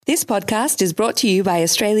This podcast is brought to you by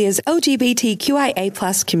Australia's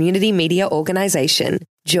LGBTQIA+ community media organisation,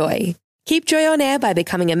 Joy. Keep Joy on air by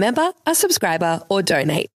becoming a member, a subscriber, or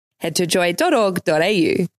donate. Head to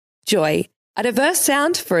joy.org.au. Joy, a diverse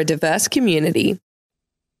sound for a diverse community.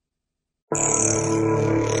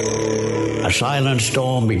 A silent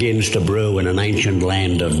storm begins to brew in an ancient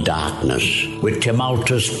land of darkness. With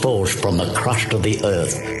tumultuous force from the crust of the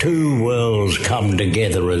earth, two worlds come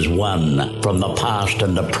together as one, from the past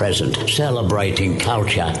and the present, celebrating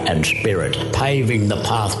culture and spirit, paving the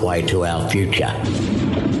pathway to our future.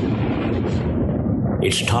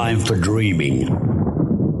 It's time for dreaming.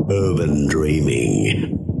 Urban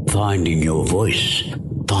dreaming. Finding your voice.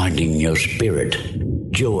 Finding your spirit.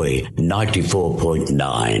 Joy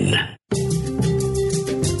 94.9.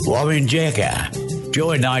 Warren Jacker.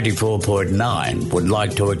 Joy 94.9 would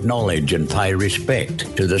like to acknowledge and pay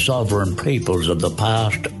respect to the sovereign peoples of the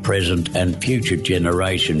past, present and future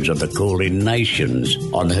generations of the Kulin nations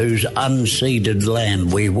on whose unceded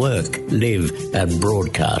land we work, live and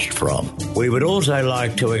broadcast from. We would also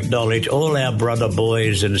like to acknowledge all our brother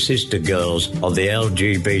boys and sister girls of the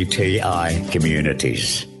LGBTI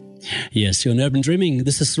communities. Yes, you're on Urban Dreaming.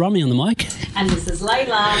 This is Rami on the mic. And this is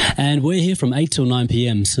Layla. And we're here from 8 till 9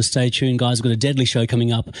 p.m, so stay tuned, guys. We've got a deadly show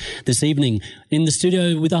coming up this evening. In the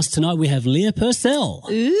studio with us tonight, we have Leah Purcell.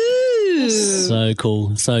 Ooh. So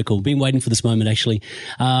cool, so cool. Been waiting for this moment, actually.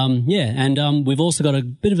 We've also got a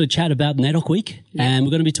bit of a chat about NAIDOC Week, and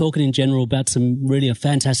we're going to be talking in general about some really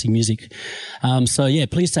fantastic music.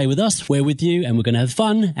 Please stay with us. We're with you, and we're going to have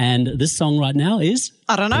fun. And this song right now is...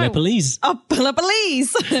 I don't know. Pelopelese. Oh,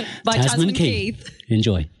 Pelopelese by Tasman Keith.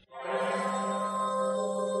 Enjoy.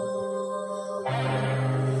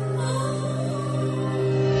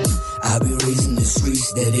 I've been raising the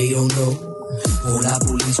streets that they don't know.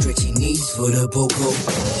 Monopoly stretching knees for the popo.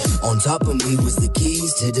 On top of me was the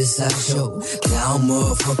keys to the sideshow. Down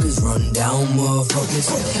motherfuckers, run down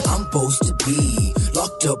motherfuckers. I'm supposed to be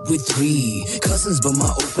locked up with 3 cousins, but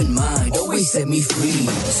my open mind always set me free.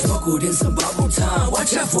 Smuggled in some bubble time,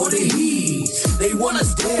 watch out for the heat. They want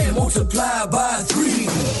us dead, multiply by 3.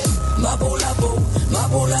 Mabo labo,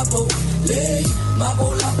 lay.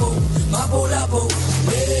 Mabo labo,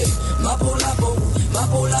 lay. Mabo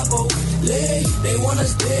labo, lay. They want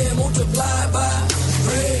us dead, multiply by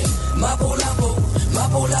 3. Mabo labo,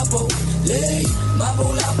 lay.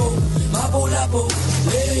 Mabo labo,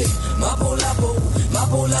 lay. Mabo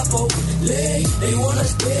labo, lay. They want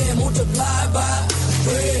us dead, multiply by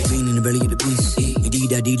 3. Being in the belly of the beast,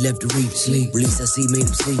 indeed I did left to reach sleep. Release I see, made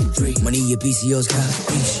him sleep. 3. Money your PCO's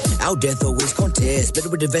capiche. Our death always contest. Better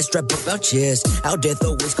with the vest strap up our chest. Our death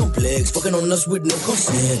always complex. Fucking on us with no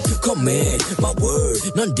consent. Command, my word,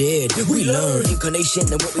 none dead. We learn incarnation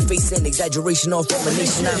and what we facing. Exaggeration or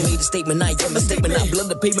formation. I made a statement, I am a statement. I blood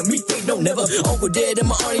the pavement, me fake, no never. Uncle dead and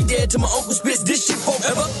my auntie dead till my uncle spits this shit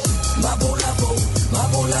forever. Mabo labo,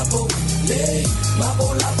 lay.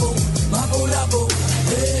 Mabo labo,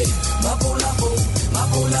 lay. Mabo labo,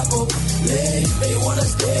 lay. They want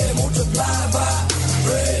us dead, multiply by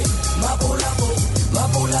 3. Mabo labo, lay.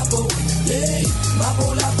 Mabo labo,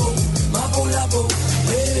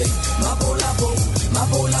 lay.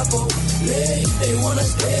 Mabo labo, lay. They want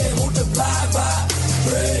us dead, multiply by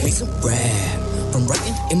 3. Make some rap from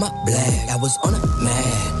writing in my black. I was on a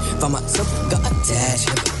mad. Found myself, got attached.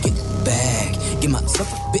 Had to get back. Give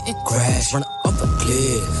myself a bit and crash. Run off a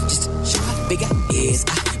cliff. Just to show how big I is. I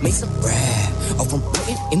made some rap. All from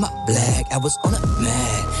writing in my black. I was on a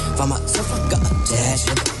mad. Found myself, I got attached.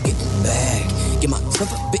 Had to get back. Give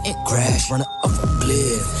myself a bit and crash. Run off a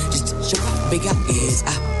cliff. Just to show how big I is.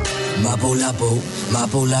 Mabo labo, lay.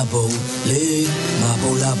 Mabo labo, lay.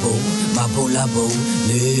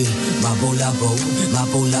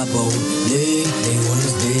 Mabo labo, lay. They want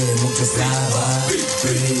us dead, multiply by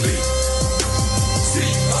 3.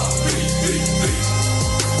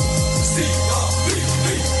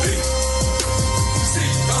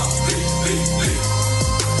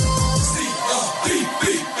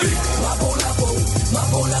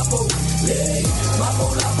 Mabo labo, lay. Mabo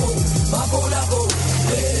labo,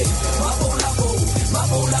 lay.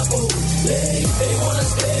 Mabo labo, lay. They want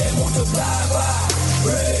us dead, multiply by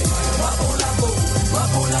 3. Mabo labo,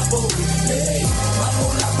 lay. Mabo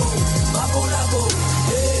labo,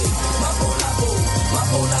 lay.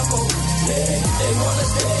 Mabo labo, lay. They want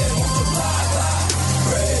us dead, multiply by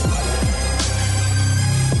 3.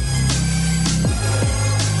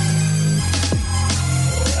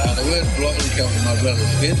 The word blockage comes from my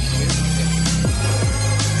brother's fist.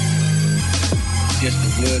 Just the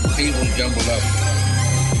word people jumbled up.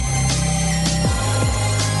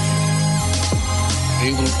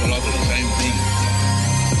 People and block are the same thing.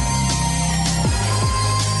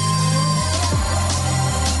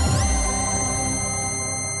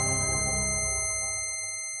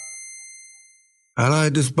 Hello,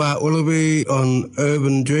 this is Bart Willoughby on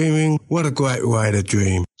Urban Dreaming. What a great way to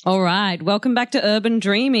dream. All right. Welcome back to Urban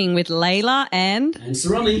Dreaming with Layla and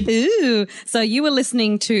Sarami. Ooh. So you were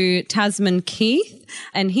listening to Tasman Keith,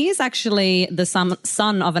 and he is actually the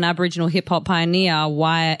son of an Aboriginal hip-hop pioneer,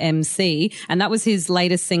 YMC, and that was his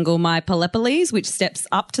latest single, My Palepales, which steps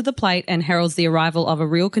up to the plate and heralds the arrival of a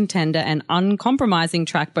real contender and uncompromising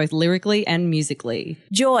track both lyrically and musically.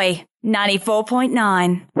 Joy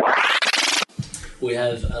 94.9. We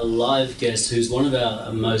have a live guest who's one of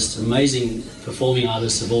our most amazing performing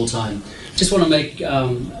artists of all time. Just want to make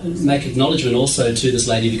acknowledgement also to this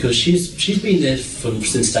lady, because she's been there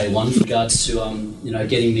since day one with regards to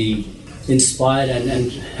getting me inspired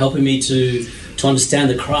and helping me to understand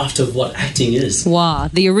the craft of what acting is. Wow,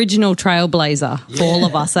 the original trailblazer for all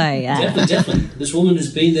of us, eh? Definitely. This woman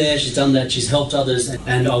has been there, she's done that, she's helped others,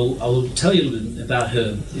 and I will tell you a little bit about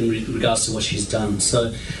her in regards to what she's done.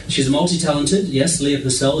 So she's multi-talented. Yes, Leah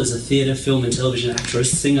Purcell is a theatre, film and television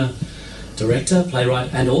actress, singer, director,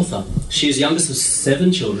 playwright and author. She is youngest of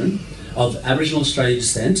 7 children of Aboriginal Australian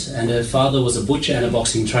descent, and her father was a butcher and a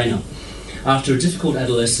boxing trainer. After a difficult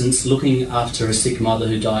adolescence, looking after a sick mother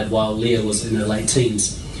who died while Leah was in her late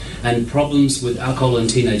teens, and problems with alcohol and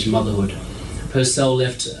teenage motherhood, Purcell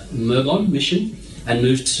left Murgon Mission and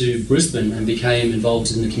moved to Brisbane and became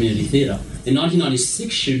involved in the community theatre. In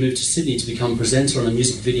 1996, she moved to Sydney to become presenter on a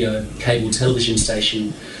music video cable television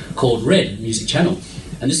station called Red Music Channel.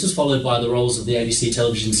 And this was followed by the roles of the ABC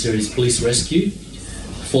television series Police Rescue,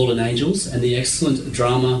 Fallen Angels, and the excellent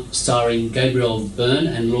drama starring Gabriel Byrne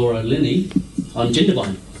and Laura Linney on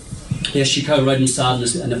Jindabyne. Yes, she co-wrote and starred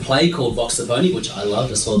in a play called Box the Pony, which I loved,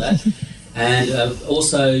 I saw that. And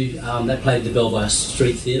also that played at the Belvoir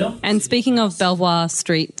Street Theatre. And speaking of Belvoir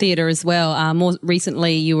Street Theatre as well, more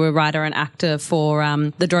recently you were a writer and actor for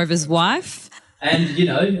The Drover's Wife. And,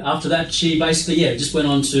 after that she basically, just went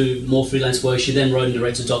on to more freelance work. She then wrote and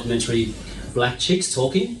directed a documentary, Black Chicks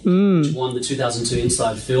Talking, which won the 2002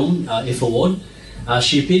 Inside Film IF Award.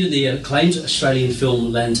 She appeared in the acclaimed Australian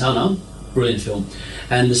film Lantana, brilliant film,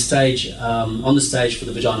 and on the stage for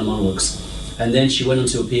the Vagina Monologues. And then she went on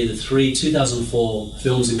to appear in the 3 2004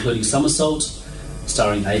 films, including Somersault,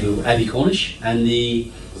 starring Abby Cornish, and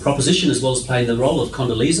The Proposition, as well as playing the role of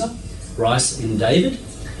Condoleezza Rice in David.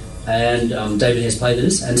 And David has played in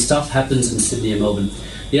this, and Stuff Happens in Sydney and Melbourne.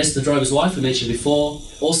 Yes, The Drover's Wife, we mentioned before.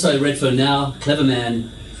 Also Redfern Now, Clever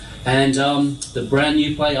Man, and the brand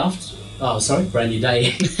new play Brand New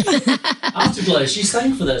Day. Afterglow, she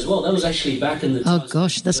sang for that as well. That was actually back in the... Oh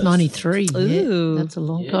gosh, that's 93. Ooh. Yeah, that's a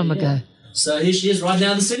long time ago. So here she is right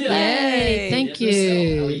now in the studio. Yay, thank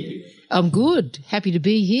you. How are you? I'm good. Happy to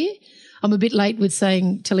be here. I'm a bit late with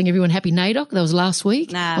telling everyone Happy NAIDOC. That was last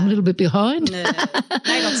week. Nah. I'm a little bit behind. No.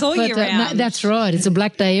 NAIDOC's all year round. That's right. It's a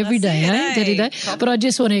black day every day, Dirty day. But I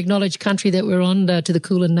just want to acknowledge country that we're on, to the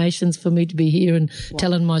Kulin Nations, for me to be here and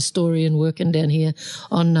telling my story and working down here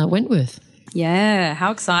on Wentworth. Yeah,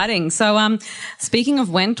 how exciting. So speaking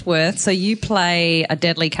of Wentworth, so you play a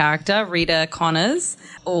deadly character, Rita Connors,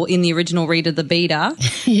 or in the original Rita the Beater.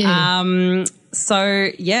 Yeah.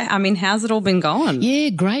 How's it all been going? Yeah,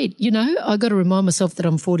 great. I got to remind myself that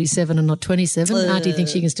I'm 47 and not 27. Auntie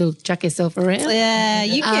thinks she can still chuck herself around. Yeah,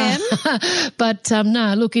 you can. But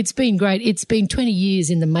no, look, it's been great. It's been 20 years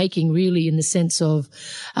in the making, really, in the sense of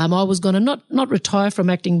I was going to not retire from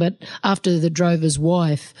acting, but after The Drover's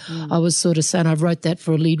Wife, I was sort of saying I wrote that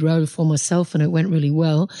for a lead role for myself and it went really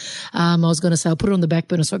well. I was going to say I'll put it on the back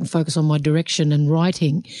burner so I can focus on my direction and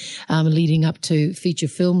writing leading up to feature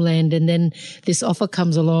film land. And then this offer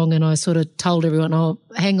comes along and I sort of told everyone, oh,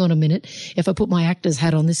 hang on a minute. If I put my actor's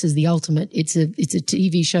hat on, this is the ultimate. It's a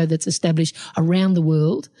TV show that's established around the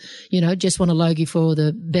world. Just won a Logie for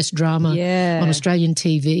the best drama on Australian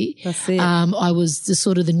TV. That's it. I was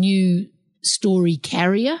the new story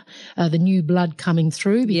carrier, the new blood coming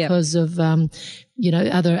through because of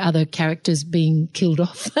other characters being killed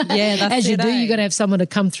off. Yeah, that's as you do. You got to have someone to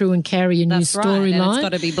come through and carry a new storyline. And it's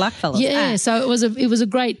got to be blackfellas. Yeah, so it was a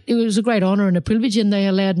great honour and a privilege, and they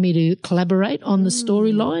allowed me to collaborate on the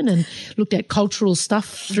storyline and looked at cultural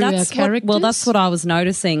stuff through our characters. That's what I was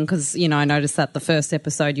noticing because I noticed that the first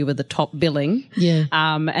episode you were the top billing. Yeah.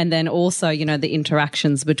 And then also the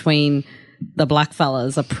interactions between the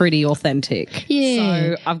blackfellas are pretty authentic.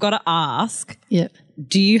 Yeah. So I've got to ask. Yeah.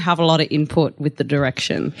 Do you have a lot of input with the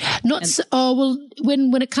direction?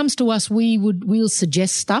 When it comes to us, we'll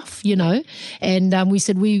suggest stuff, and we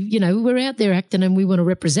said we're out there acting and we want to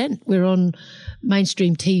represent. We're on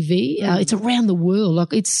mainstream TV. It's around the world.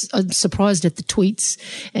 I'm surprised at the tweets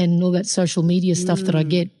and all that social media stuff that I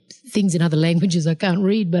get things in other languages I can't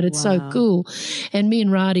read, but it's so cool. And me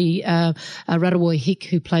and Radi, Radawoy Hick,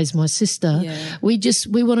 who plays my sister, we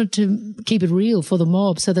wanted to keep it real for the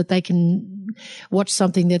mob so that they can watch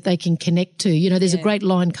something that they can connect to. You know, there's a great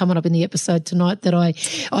line coming up in the episode tonight that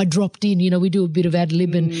I dropped in. You know, we do a bit of ad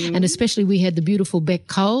lib and especially we had the beautiful Beck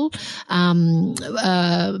Cole,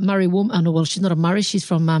 Murray woman. Oh, well, she's not a Murray. She's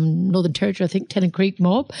from Northern Territory, I think, Tennant Creek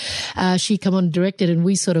mob. She come on and directed, and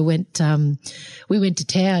we sort of went to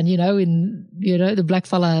town, you know, in, you know, the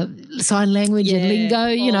blackfella sign language and lingo,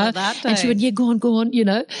 you know. And she went, go on, you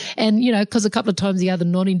know. And, you know, because a couple of times the other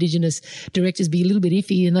non-Indigenous directors be a little bit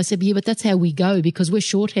iffy. And I said, but that's how we go because we're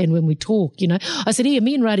shorthand when we talk, you know. I said,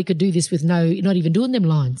 me and Radi could do this with not even doing them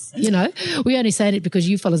lines, you know. We only saying it because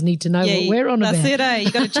you fellas need to know what we're on about. That's it, eh?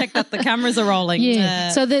 You got to check that the cameras are rolling.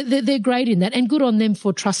 So they're great in that, and good on them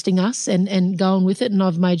for trusting us and going with it. And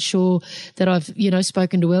I've made sure that I've, you know,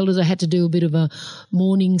 spoken to elders. I had to do a bit of a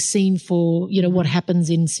morning scene for, you know, what happens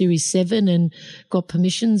in Series 7 and got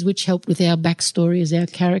permissions, which helped with our backstory as our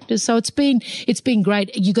characters. So it's been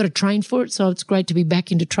great. You got to train for it, so it's great to be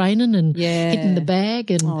back into training and hitting the bag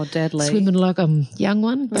and swimming like I'm a young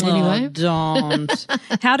one. But anyway. Don't.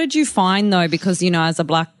 How did you find though, because, you know, as a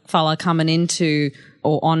black fella coming into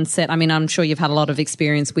or on set, I mean, I'm sure you've had a lot of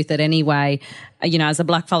experience with it anyway, you know, as a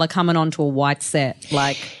black fella coming onto a white set,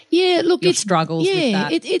 like your struggles with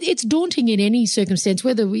that. It's daunting in any circumstance,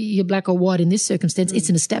 whether you're black or white in this circumstance. It's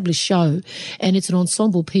an established show and it's an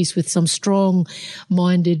ensemble piece with some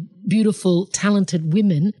strong-minded, beautiful, talented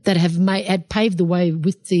women that had paved the way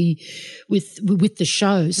with the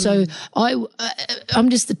show. So I'm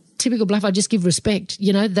just the typical black. I just give respect.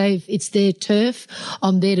 You know, it's their turf.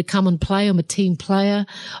 I'm there to come and play. I'm a team player.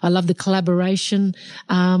 I love the collaboration.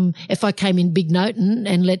 If I came in big noting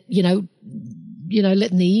and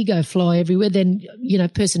letting the ego fly everywhere, then, you know,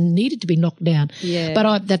 person needed to be knocked down. Yeah.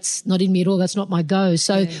 But that's not in me at all. That's not my go.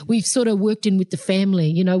 So we've sort of worked in with the family.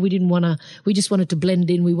 You know, we just wanted to blend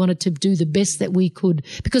in. We wanted to do the best that we could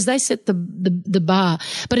because they set the bar.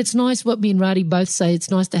 But it's nice what me and Radi both say.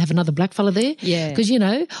 It's nice to have another black fella there. Yeah. Because, you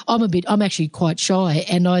know, I'm actually quite shy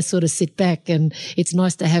and I sort of sit back and it's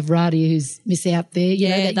nice to have Radi who's miss out there, you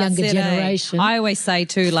know, that younger generation. I always say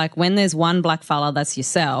too, like when there's one black fella, that's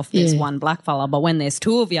yourself. There's one black fella, but when there's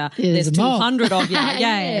two of you, there's 200 of you.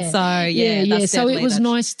 So it was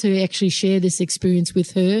nice to actually share this experience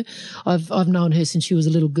with her. I've known her since she was a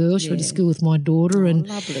little girl. She went to school with my daughter,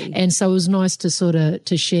 and so it was nice to sort of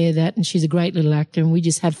to share that. And she's a great little actor, and we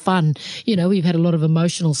just have fun. You know, we've had a lot of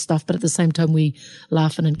emotional stuff, but at the same time, we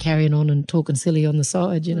laughing and carrying on and talking silly on the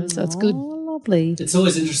side. You know, so it's good. Lovely. It's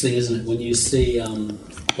always interesting, isn't it, when you see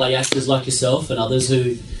like actors like yourself and others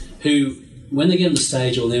who when they get on the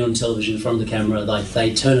stage or they're on television in front of the camera, like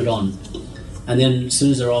they turn it on, and then as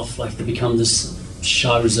soon as they're off, like they become this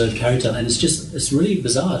shy, reserved character, and it's really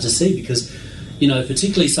bizarre to see because, you know,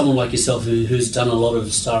 particularly someone like yourself who's done a lot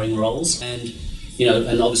of starring roles and, you know,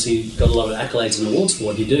 and obviously got a lot of accolades and awards for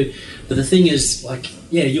what you do. But the thing is, like,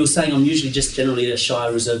 you were saying I'm usually just generally a shy,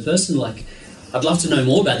 reserved person. Like, I'd love to know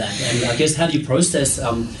more about that. And I guess how do you process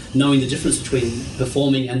knowing the difference between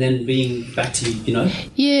performing and then being back to, you know?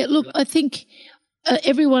 Yeah, look, I think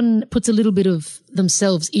everyone puts a little bit of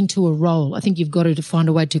themselves into a role. I think you've got to find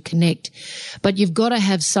a way to connect, but you've got to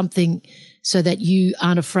have something so that you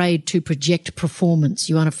aren't afraid to project performance.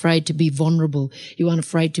 You aren't afraid to be vulnerable. You aren't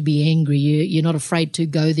afraid to be angry. You're not afraid to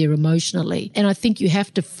go there emotionally. And I think you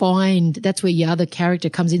have to find, that's where your other character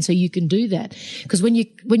comes in so you can do that. Because when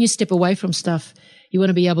you step away from stuff, you want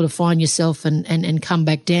to be able to find yourself and come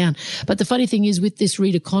back down. But the funny thing is with this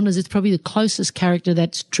Rita Connors, it's probably the closest character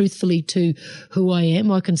that's truthfully to who I am.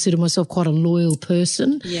 I consider myself quite a loyal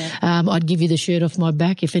person. Yeah. I'd give you the shirt off my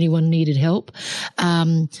back if anyone needed help.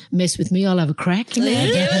 Mess with me, I'll have a crack. You know,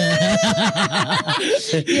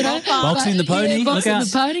 boxing the pony. Boxing the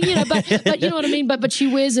pony, you know, but you know what I mean? But she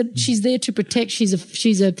wears it, she's there to protect. She's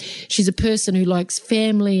a person who likes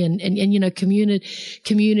family and you know,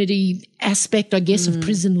 community aspect, I guess, of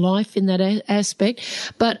prison life in that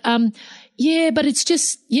aspect. But, but it's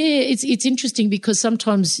just, it's interesting because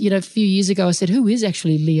sometimes, you know, a few years ago I said, who is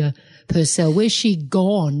actually Leah Purcell? Where's she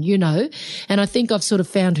gone, you know? And I think I've sort of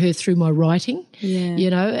found her through my writing,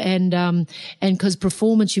 you know, and because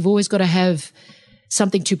performance, you've always got to have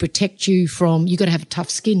something to protect you from, you've got to have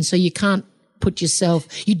tough skin. So you can't put yourself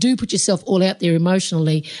all out there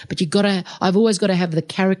emotionally, but I've always got to have the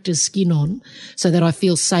character's skin on so that I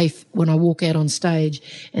feel safe when I walk out on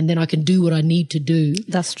stage, and then I can do what I need to do.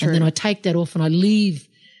 That's true. And then I take that off and I leave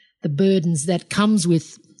the burdens that comes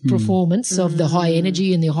with performance of the high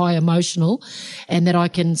energy and the high emotional, and that I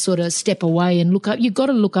can sort of step away and look up. You've got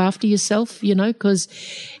to look after yourself, you know, because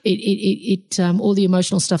all the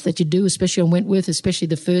emotional stuff that you do, especially on Wentworth, especially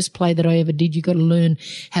the first play that I ever did, you got to learn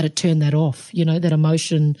how to turn that off, you know, that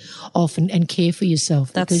emotion off and care for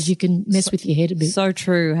yourself, because you can mess with your head a bit. So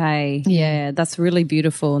true. Hey. Yeah. That's really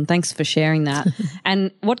beautiful. And thanks for sharing that.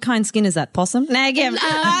 And what kind of skin is that? Possum? Negative.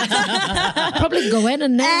 Probably goanna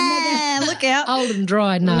now. Look out. Old and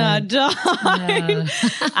dry. No, don't.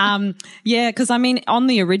 No. Because I mean, on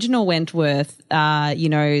the original Wentworth, you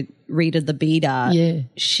know, Rita the Beater,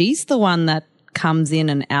 she's the one that comes in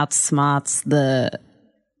and outsmarts the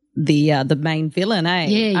main villain, eh?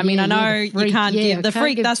 Yeah, I mean, I know you can't give the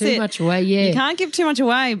freak. That's too much away. Yeah, you can't give too much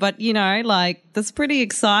away, but you know, like that's pretty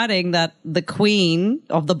exciting that the queen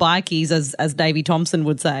of the bikies, as Davey Thompson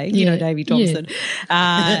would say, you know, Davey Thompson,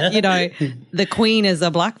 you know, the queen is a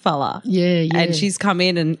black fella. Yeah. And she's come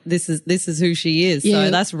in, and this is who she is.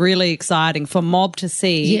 So that's really exciting for mob to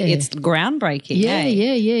see. Yeah. It's groundbreaking. Yeah,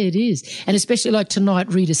 it is. And especially like tonight,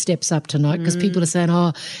 Rita steps up tonight, because people are saying,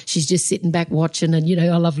 oh, she's just sitting back watching, and you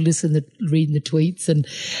know, I love reading the tweets and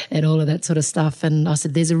all of that sort of stuff. And I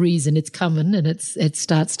said, there's a reason it's coming, and it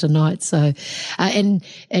starts tonight. So, and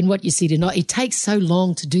what you see tonight, it takes so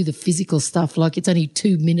long to do the physical stuff. Like it's only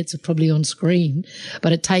 2 minutes of probably on screen,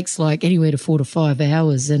 but it takes like anywhere to 4 to 5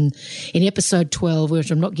 hours. And in episode 12,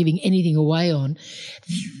 which I'm not giving anything away on,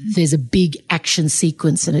 there's a big action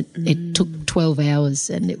sequence, and it took 12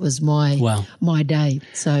 hours, and it was my day.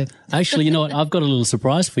 So actually, you know what? I've got a little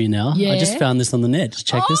surprise for you now. Yeah? I just found this on the net.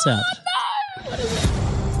 Check this out.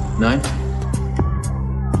 Name?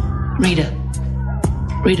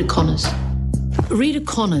 Rita Connors. Rita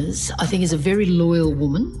Connors, I think, is a very loyal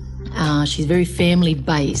woman. She's very family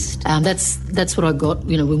based. That's what I got,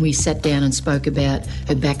 you know, when we sat down and spoke about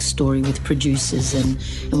her backstory with producers and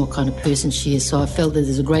what kind of person she is. So I felt that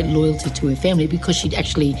there's a great loyalty to her family, because she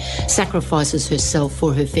actually sacrifices herself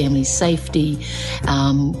for her family's safety,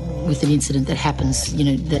 with an incident that happens, you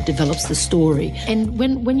know, that develops the story. And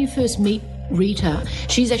when you first meet Rita,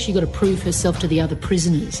 she's actually got to prove herself to the other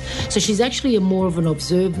prisoners. So she's actually more of an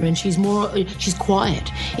observer, and she's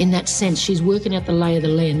quiet in that sense. She's working out the lay of the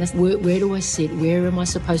land. That's where do I sit? Where am I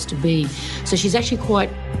supposed to be? So she's actually quite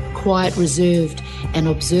quiet, reserved and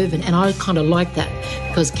observant, and I kind of like that,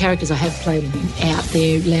 because characters I have played have been out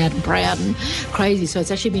there, loud and proud and crazy. So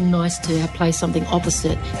it's actually been nice to play something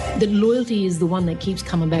opposite. The loyalty is the one that keeps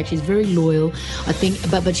coming back. She's very loyal, I think,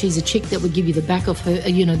 but she's a chick that would give you the back of her,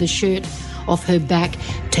 you know, the shirt off her back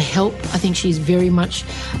to help. I think she's very much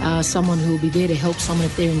someone who will be there to help someone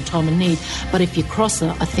if they're in time of need. But if you cross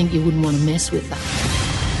her, I think you wouldn't want to mess with her.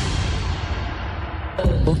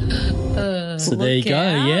 So there you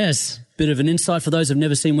go. Yes. Bit of an insight for those who've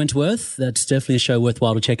never seen Wentworth. That's definitely a show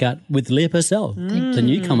worthwhile to check out, with Leah Purcell, the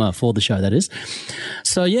newcomer for the show, that is.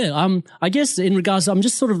 So yeah, I guess in regards, I'm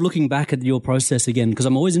just sort of looking back at your process again, because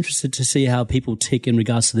I'm always interested to see how people tick in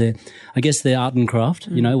regards to their art and craft,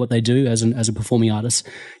 you know, what they do as a performing artist,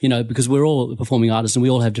 you know, because we're all performing artists and we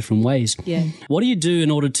all have different ways. Yeah. What do you do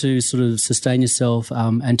in order to sort of sustain yourself,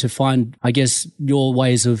 and to find, I guess, your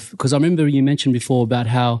ways of, because I remember you mentioned before about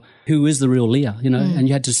who is the real Leah, you know, and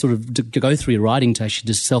you had to sort of go through your writing to actually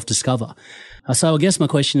just self-discover. So I guess my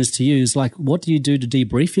question is to you is like, what do you do to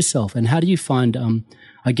debrief yourself, and how do you find,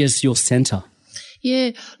 I guess, your center?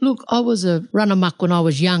 Yeah, look, I was a run amok when I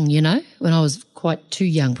was young, you know, when I was quite too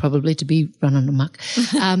young probably to be running amok.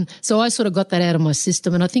 So I sort of got that out of my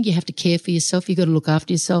system, and I think you have to care for yourself. You got to look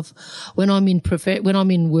after yourself. When I'm in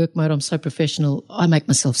work mode, I'm so professional, I make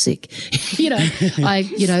myself sick. There's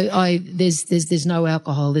no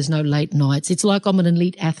alcohol, there's no late nights. It's like I'm an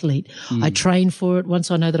elite athlete. I train for it.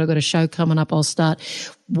 Once I know that I've got a show coming up, I'll start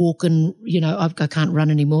walking, you know, I can't run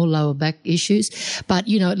anymore, lower back issues, but,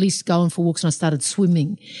 you know, at least going for walks, and I started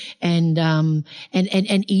swimming and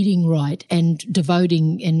eating right and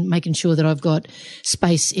devoting and making sure that I've got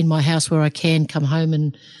space in my house where I can come home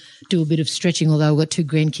and do a bit of stretching, although I've got 2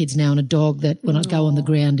 grandkids now and a dog that when I go on the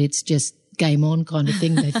ground, it's just game on kind of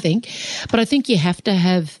thing, they think. But I think you have to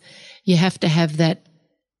have that.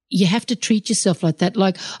 You have to treat yourself like that.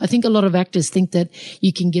 Like, I think a lot of actors think that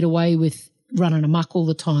you can get away with running amok all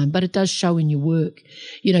the time, but it does show in your work.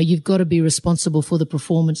 You know, you've got to be responsible for the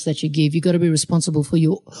performance that you give. You've got to be responsible for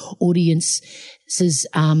your audience's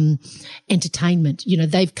entertainment. You know,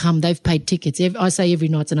 they've paid tickets. I say every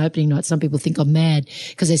night's an opening night. Some people think I'm mad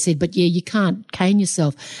because they said, but yeah, you can't cane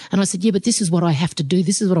yourself. And I said, yeah, but this is what I have to do.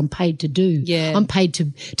 This is what I'm paid to do. Yeah. I'm paid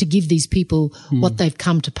to give these people what they've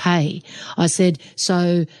come to pay. I said,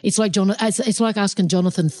 so it's like asking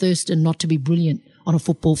Jonathan Thurston not to be brilliant. on a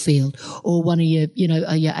football field, or one of your, your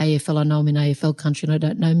AFL. I know I'm in AFL country and I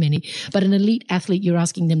don't know many, but an elite athlete, you're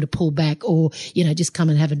asking them to pull back or, just come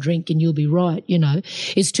and have a drink and you'll be right.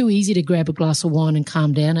 It's too easy to grab a glass of wine and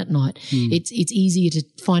calm down at night. It's easier to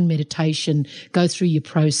find meditation, go through your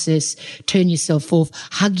process, turn yourself off,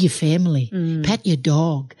 hug your family, pat your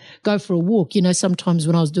dog, go for a walk. Sometimes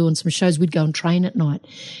when I was doing some shows, we'd go and train at night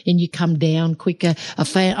and you come down quicker.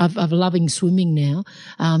 I'm loving swimming now,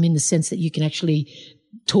 in the sense that you can actually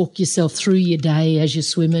talk yourself through your day as you're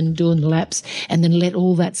swimming, doing the laps, and then let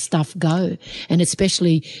all that stuff go. And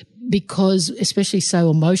especially so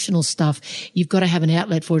emotional stuff, you've got to have an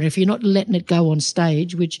outlet for it. If you're not letting it go on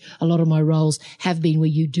stage, which a lot of my roles have been, where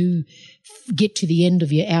you do get to the end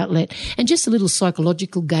of your outlet, and just a little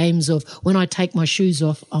psychological games of when I take my shoes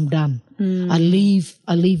off, I'm done. I leave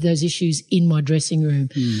those issues in my dressing room.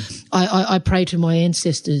 I pray to my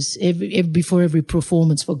ancestors before every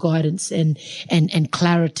performance for guidance and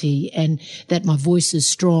clarity, and that my voice is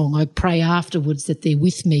strong. I pray afterwards that they're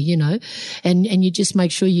with me, and you just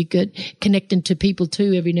make sure you get connected to people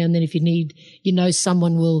too every now and then. If you need,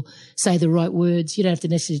 someone will say the right words. You don't have to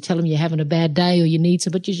necessarily tell them you're having a bad day or you need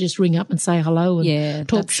some, but you just ring up and say hello and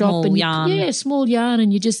talk shop and small yarn,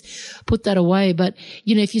 and you just put that away. But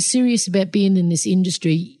if you're serious about being in this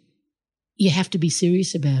industry, you have to be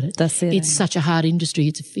serious about it. That's it. It's such a hard industry.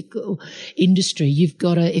 It's a fickle industry. You've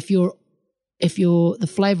got to, if you're the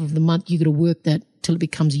flavour of the month, you've got to work that till it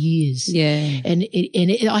becomes years. Yeah. And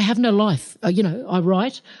I have no life. I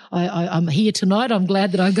write. I'm here tonight. I'm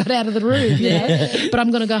glad that I got out of the room, but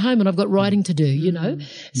I'm going to go home and I've got writing to do,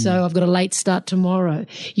 So I've got a late start tomorrow.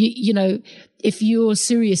 If you're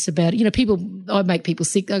serious about it, I make people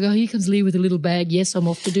sick. They go, here comes Leah with a little bag. Yes, I'm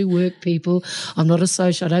off to do work, people. I'm not I don't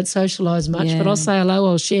socialise much, but I'll say hello.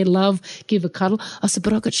 I'll share love, give a cuddle. I said,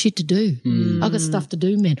 but I've got shit to do. I've got stuff to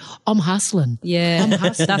do, man. I'm hustling. Yeah. I'm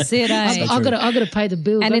hustling. That's it, eh? I've got to pay the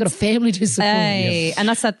bills. And I've got a family to support. Hey, and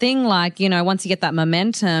that's that thing, like, once you get that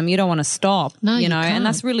momentum, you don't want to stop, No, you and can't.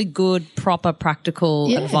 that's really good, proper,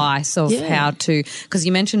 practical advice of how to, because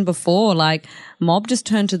you mentioned before, like, mob just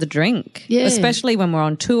turn to the drink, especially when we're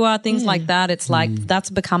on tour, things like that. It's like that's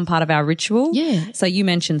become part of our ritual. Yeah. So you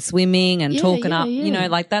mentioned swimming and talking up,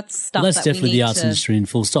 like that's stuff. Well, that's that definitely we need the arts industry in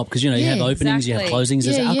full stop, because you have openings, you have closings,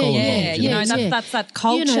 there's alcohol involved. That's that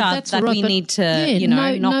culture that's that right, we but need to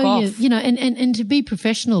knock off. And to be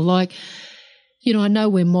professional, like, I know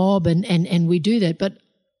we're mob and we do that, but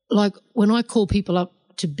like when I call people up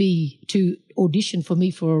to audition for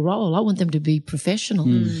me for a role, I want them to be professional.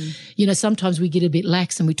 Sometimes we get a bit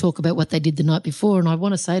lax and we talk about what they did the night before, and I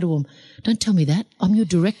want to say to them, don't tell me that. I'm your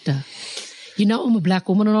director. I'm a black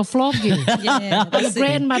woman and I'll flog you. I'm a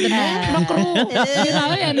grandmother now. Knock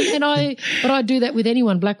it off. But I do that with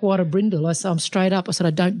anyone, black, white or brindle. I'm straight up. I said,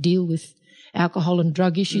 I don't deal with alcohol and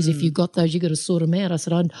drug issues. If you've got those, you've got to sort them out. I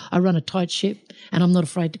said, I run a tight ship and I'm not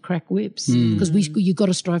afraid to crack whips, because you've got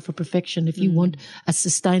to strive for perfection if you want a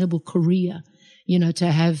sustainable career,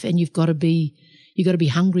 to have, and you've got to be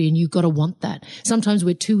hungry and you've got to want that. Sometimes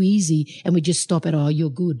we're too easy and we just stop at, oh, you're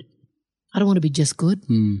good. I don't want to be just good.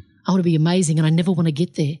 I want to be amazing, and I never want to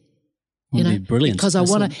get there. Be brilliant. Because I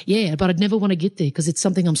want to, but I'd never want to get there because it's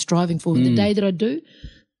something I'm striving for. And the day that I do,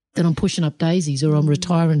 then I'm pushing up daisies, or I'm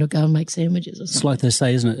retiring to go and make sandwiches or something. It's like they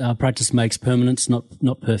say, isn't it? Practice makes permanence, not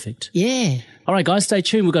perfect. Yeah. All right, guys, stay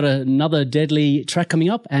tuned. We've got another deadly track coming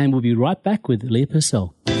up, and we'll be right back with Leah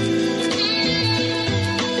Purcell.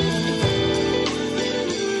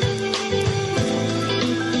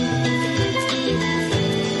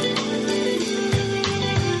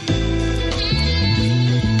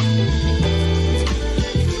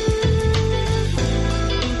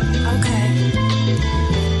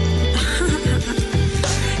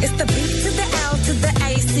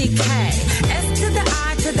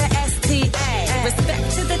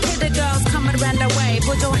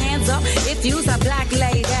 Put your hands up if you's a black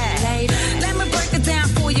lady. Let me break it down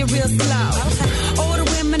for you real slow. All the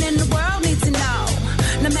women in the world need to know,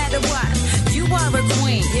 no matter what, you are a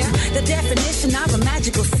queen. The definition of a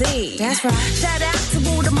magical seed. That's right. Shout out to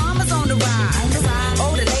all the mamas on the ride.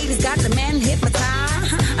 All the ladies got the men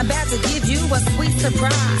hypnotized. I'm about to give you a sweet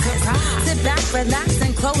surprise. Sit back, relax,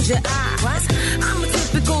 and close your eyes. I'm a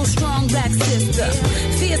typical strong black sister.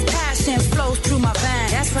 Fierce passion flows through my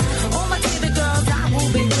veins. That's right. All my baby girls, I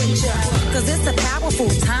will be with ya, 'cause it's a powerful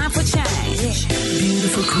time for change.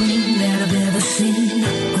 Beautiful queen that I've ever seen,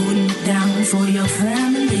 holding it down for your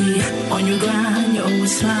family. On your grind, you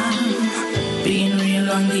always smile, being real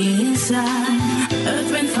on the inside.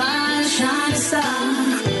 Earth, wind, fire, shining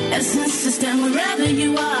star, essence system wherever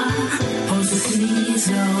you are. Holds the seeds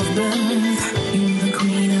of birth, you're the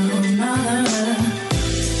queen of Mother Earth.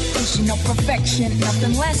 perfection,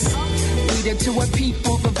 nothing less. Leader to her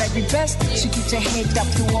people, the very best. She keeps her head up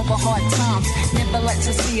through all the hard times. Never lets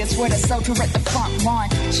us see us, we're the soldier at the front line.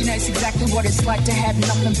 She knows exactly what it's like to have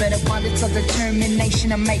nothing but abundance of determination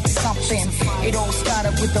to make something. It all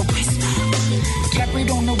started with a whisper, carried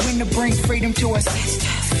on the wind to bring freedom to her sisters.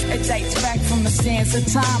 It dates back from the sands of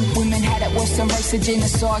time. Women had it worse than race of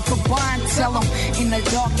genocide combined. Tell them in the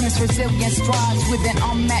darkness, resilience strives with an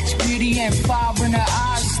unmatched beauty and fire in her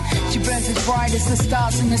eyes. She burns as bright as the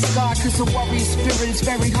stars in the sky, cause a warrior spirit is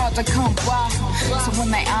very hard to come by. So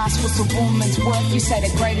when they ask what's a woman's worth, you say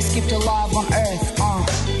the greatest gift alive on earth.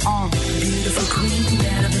 Beautiful queen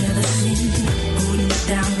that I've ever seen, holding it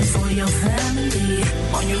down for your family.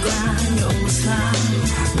 On your grind, you always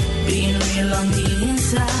smile, being real on the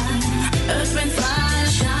inside. Earth, wind, fire,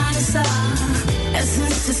 shining star.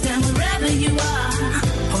 Essence to stand wherever you are.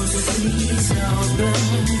 Holds the seas of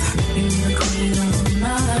birth. You're the queen of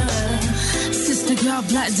mother. Sister girl,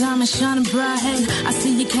 black diamond shining bright. I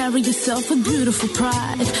see you carry yourself with beautiful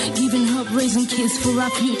pride. Giving hope, raising kids for our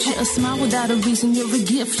future. A smile without a reason, you're a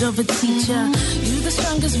gift of a teacher. You're the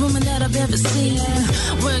strongest woman that I've ever seen.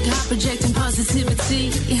 Work hard, projecting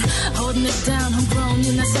positivity. Holding it down, homegrown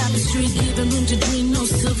in the side the street. Giving room to dream, no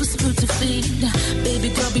silver spoon to feed. Baby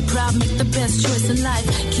girl, be proud, make the best choice in life.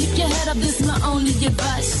 Keep your head up, this is my only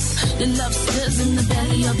advice. Your love stirs in the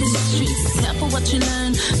belly of the streets. Careful what you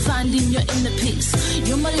learn, finding your inner peace.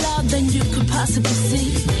 You're more love than you could possibly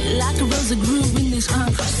see. Like a rose that grew in these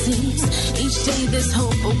concrete seas. Each day there's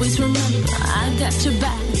hope, always remember I got your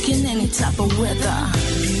back in any type of weather.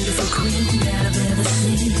 Beautiful queen that I've ever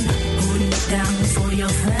seen, holding it down for your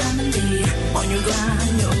family. On your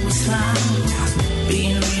grind, you always smile,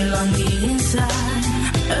 being real on the inside.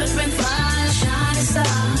 Earth, wind, fire, shining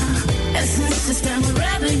star. Essence to stand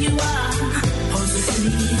wherever you are. Holds the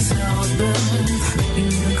seas of birth.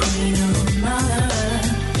 You're the queen of mother.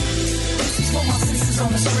 This is for my sisters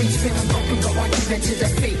on the streets, feeling broken, but won't give in to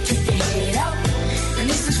defeat. Keep your head up. And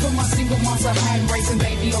this is for my single moms at home, raising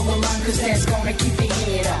baby all alone, cause dad's gonna keep their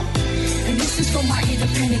head up. And this is for my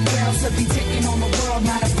independent girls that be taking on the world,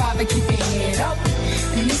 9 to 5, and keep their head up.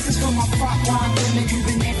 And this is for my frontline women who've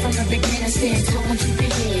been there from the beginning, stand tall and keep their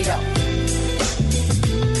head up.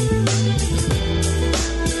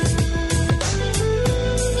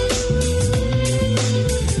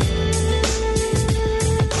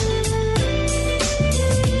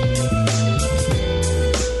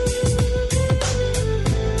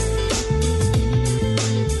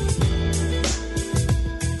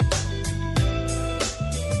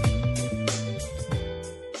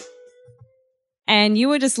 And you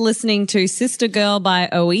were just listening to Sister Girl by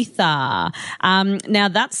Oetha. Now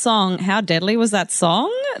that song, how deadly was that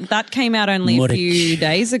song? That came out only a few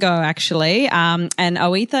days ago, actually. And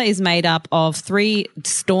Oetha is made up of 3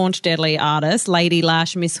 staunch deadly artists, Lady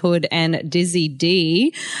Lash, Miss Hood and Dizzy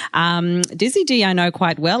D. Dizzy D I know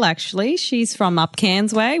quite well, actually. She's from up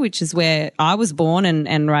Cairns Way, which is where I was born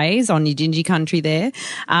and raised, on Yidinji country there.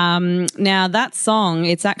 Now that song,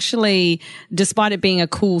 it's actually, despite it being a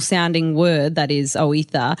cool sounding word, that is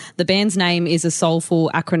Oetha, the band's name is a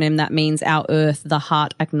soulful acronym that means our earth, the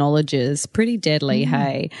heart acknowledges. Pretty deadly,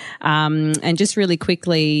 hey? And just really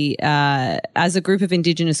quickly, as a group of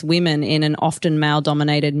Indigenous women in an often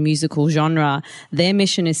male-dominated musical genre, their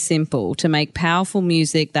mission is simple: to make powerful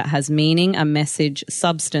music that has meaning, a message,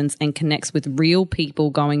 substance, and connects with real people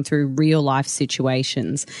going through real-life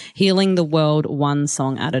situations, healing the world one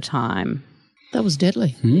song at a time. That was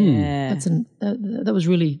deadly. Yeah. That was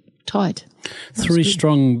really tight. 3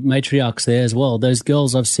 strong matriarchs there as well. Those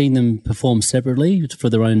girls, I've seen them perform separately for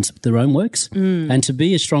their own works, and to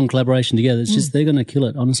be a strong collaboration together, it's just they're going to kill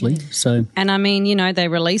it, honestly. So, and I mean, you know, they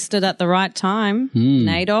released it at the right time,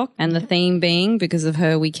 NAIDOC, and the theme being "Because of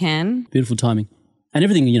Her We Can." Beautiful timing. And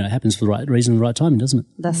everything, you know, happens for the right reason, the right time, doesn't it?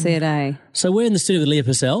 That's it, eh? So we're in the studio with Leah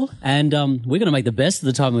Purcell, and we're going to make the best of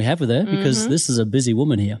the time we have with her, because this is a busy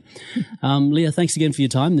woman here. Leah, thanks again for your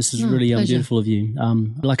time. This is really beautiful of you.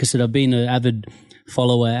 Like I said, I've been an avid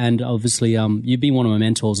follower, and obviously you've been one of my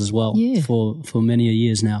mentors as well for many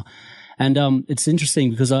years now. And it's interesting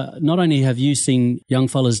because not only have you seen young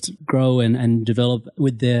fellas grow and develop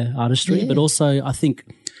with their artistry, but also I think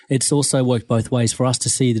it's also worked both ways for us to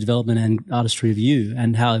see the development and artistry of you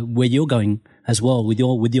and where you're going as well with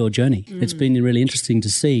your journey. It's been really interesting to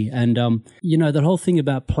see. And, you know, the whole thing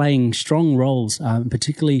about playing strong roles,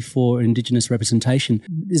 particularly for Indigenous representation,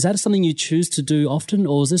 is that something you choose to do often,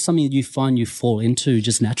 or is this something that you find you fall into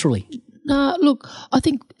just naturally? No, look, I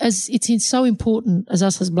think as it's so important as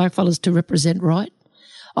us as blackfellas to represent right.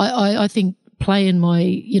 I think playing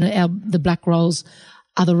the black roles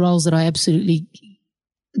are the roles that I absolutely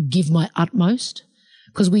give my utmost,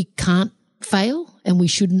 because we can't fail and we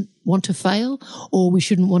shouldn't want to fail, or we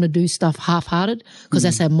shouldn't want to do stuff half-hearted, because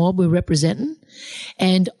that's our mob we're representing.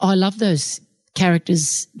 And I love those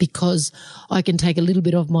characters because I can take a little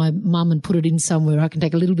bit of my mum and put it in somewhere. I can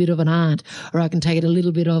take a little bit of an aunt, or I can take it a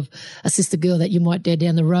little bit of a sister girl that you might dare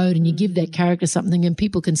down the road, and you give that character something and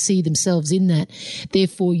people can see themselves in that.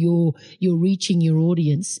 Therefore, you're reaching your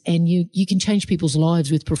audience, and you can change people's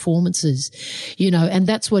lives with performances, and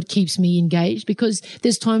that's what keeps me engaged, because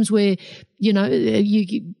there's times where,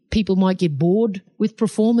 people might get bored with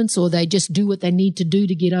performance, or they just do what they need to do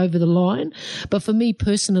to get over the line. But for me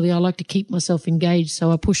personally, I like to keep myself engaged.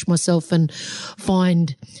 So I push myself and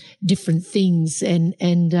find different things. And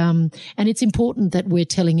it's important that we're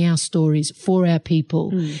telling our stories for our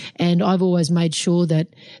people. And I've always made sure that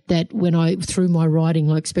when through my writing,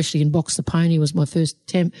 like especially in Box the Pony was my first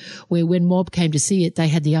attempt, where when Mob came to see it, they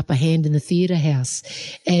had the upper hand in the theatre house.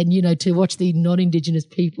 And, to watch the non-Indigenous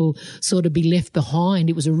people sort of be left behind,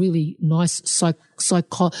 it was a really nice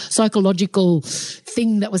psychological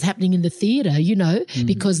thing that was happening in the theatre,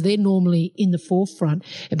 because they're normally in the forefront.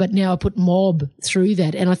 But now I put Mob through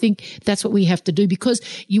that. And I think that's what we have to do, because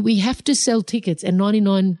we have to sell tickets, and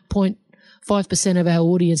 99.5% of our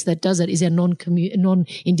audience that does it is our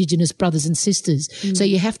non-Indigenous brothers and sisters. So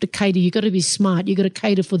you have to cater. You've got to be smart. You've got to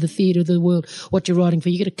cater for the theatre of the world, what you're writing for.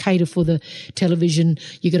 You've got to cater for the television.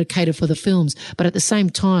 You've got to cater for the films. But at the same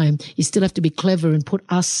time, you still have to be clever and put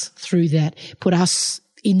us through that, put us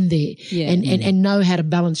in there, and know how to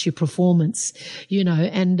balance your performance,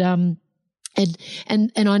 And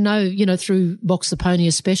I know, through Box the Pony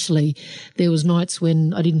especially, there was nights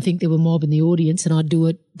when I didn't think there were Mob in the audience, and I'd do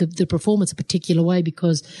it, the performance a particular way,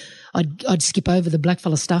 because I'd skip over the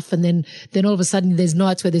blackfella stuff, and then all of a sudden there's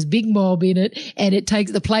nights where there's big Mob in it, and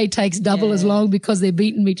the play takes double as long because they're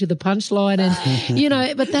beating me to the punchline,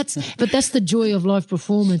 and but that's the joy of live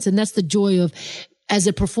performance, and that's the joy of. As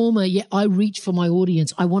a performer, I reach for my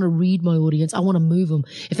audience. I want to read my audience. I want to move them.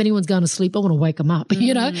 If anyone's going to sleep, I want to wake them up.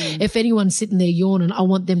 If anyone's sitting there yawning, I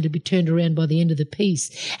want them to be turned around by the end of the piece.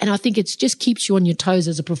 And I think it just keeps you on your toes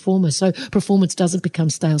as a performer, so performance doesn't become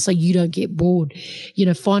stale, so you don't get bored.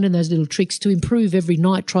 Finding those little tricks to improve every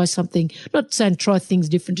night. Try something. Not saying try things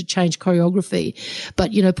different to change choreography,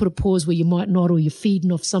 but put a pause where you might not, or you're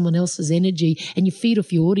feeding off someone else's energy, and you feed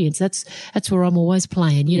off your audience. That's where I'm always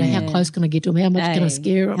playing. How close can I get to them? How much can I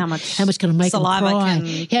scare them? How much can I make them cry?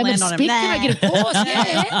 How much spit can I get? Of course,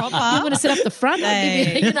 You want to set up the front,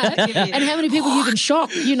 and how many people you can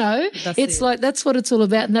shock, that's what it's all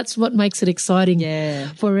about, and that's what makes it exciting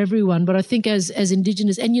for everyone. But I think as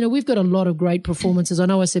Indigenous, and we've got a lot of great performances. I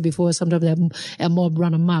know I said before sometimes our mob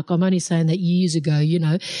run amok. I'm only saying that years ago,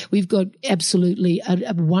 we've got absolutely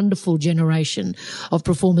a wonderful generation of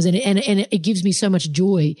performers, and it gives me so much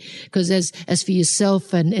joy, because as for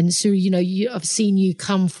yourself and Sue, I've seen you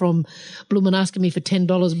come from Bloomin' asking me for $10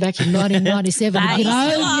 back in 1997.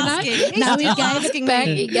 No, he gave it back.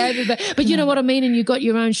 He gave it back. But you know what I mean? And you got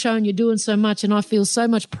your own show and you're doing so much, and I feel so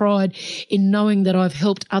much pride in knowing that I've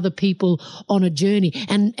helped other people on a journey.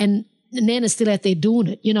 And Nana's still out there doing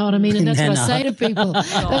it, you know what I mean? And that's what I say to people.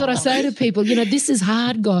 That's what I say to people. This is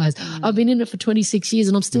hard, guys. I've been in it for 26 years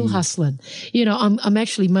and I'm still hustling. I'm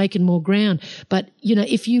actually making more ground. But,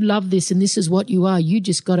 if you love this and this is what you are, you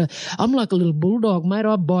just got to, I'm like a little bulldog, mate.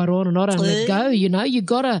 I bite on and I don't let go, You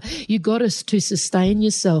got to sustain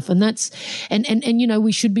yourself. And that's, and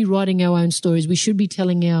we should be writing our own stories. We should be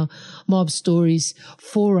telling our mob stories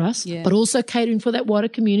for us, but also catering for that wider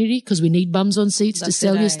community, because we need bums on seats to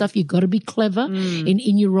sell your stuff. You've got to be clever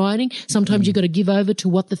in your writing. Sometimes you've got to give over to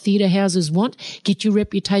what the theatre houses want. Get your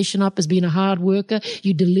reputation up as being a hard worker.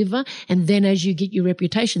 You deliver, and then as you get your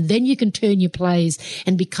reputation, then you can turn your plays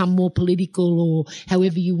and become more political, or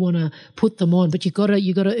however you want to put them on. But you got to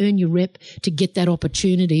earn your rep to get that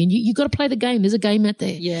opportunity, and you got to play the game. There's a game out there.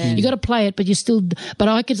 You got to play it, but you still. But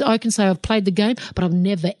I can say I've played the game, but I've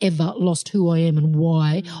never ever lost who I am and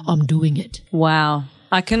why I'm doing it. Wow.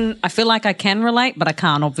 I feel like I can relate, but I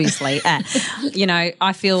can't, obviously.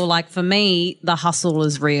 I feel like for me, the hustle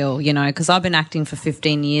is real, because I've been acting for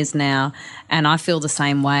 15 years now, and I feel the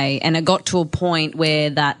same way. And it got to a point where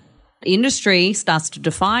that industry starts to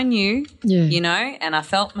define you, and I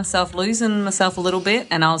felt myself losing myself a little bit,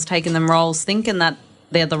 and I was taking them roles thinking that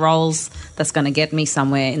they're the roles that's going to get me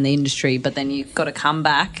somewhere in the industry. But then you've got to come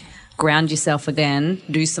back, ground yourself again,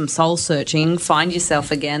 do some soul searching, find yourself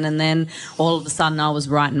again, and then all of a sudden I was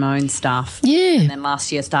writing my own stuff. And then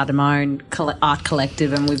last year I started my own art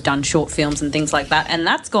collective, and we've done short films and things like that, and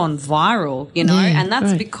that's gone viral, and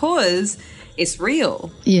that's because it's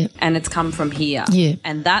real. Yeah. And it's come from here. Yeah.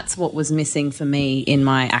 And that's what was missing for me in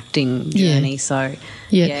my acting journey. So,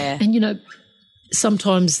 yeah. And, you know,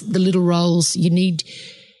 sometimes the little roles you need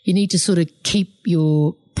to sort of keep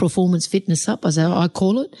your performance fitness up, as I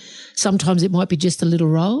call it. Sometimes it might be just a little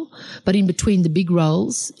role, but in between the big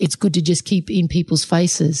roles, it's good to just keep in people's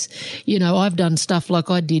faces. You know, I've done stuff like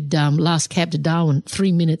I did Last Cab to Darwin,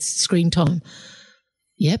 3 minutes screen time.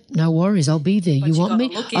 Yep, no worries. I'll be there. You want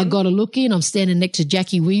me? I got to look in. I'm standing next to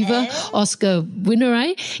Jackie Weaver, Oscar winner,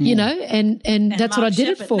 eh? You know, and that's what I did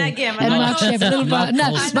it for. And Mark Shepard.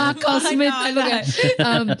 Mark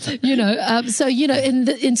Smith. You know, so, you know,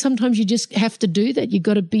 and sometimes you just have to do that. You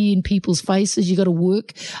got to be in people's faces. You got to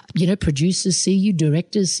work. You know, producers see you,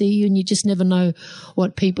 directors see you, and you just never know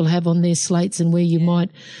what people have on their slates and where you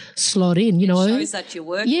might slot in. You know, it shows that you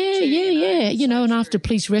work. Yeah. You know, and after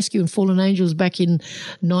Police Rescue and Fallen Angels back in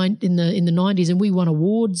the 90s, and we won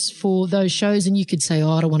awards for those shows, and you could say,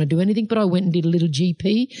 I don't want to do anything, but I went and did a little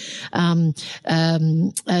GP,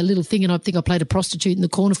 a little thing, and I think I played a prostitute in the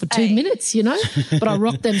corner for 2 minutes, you know, but I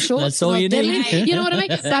rocked them shorts. That's all you need. You know what I mean?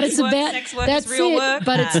 But it's about, that's real work.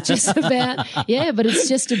 But it's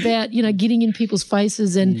just about, you know, getting in people's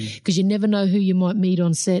faces, and because you never know who you might meet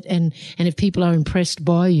on set, and if people are impressed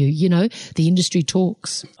by you, you know, the industry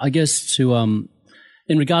talks. I guess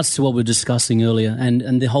in regards to what we were discussing earlier,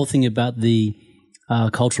 and the whole thing about the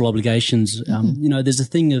cultural obligations, you know, there's a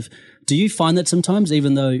thing of, do you find that sometimes,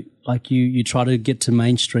 even though like you try to get to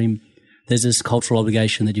mainstream, there's this cultural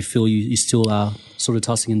obligation that you feel you still are sort of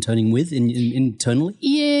tossing and turning with internally?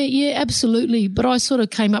 Yeah, absolutely. But I sort of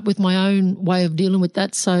came up with my own way of dealing with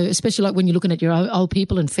that. So especially like when you're looking at your old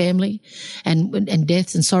people and family and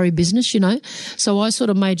deaths and sorry business, you know. So I sort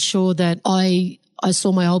of made sure that I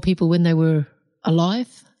saw my old people when they were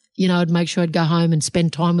alive. You know, I'd make sure I'd go home and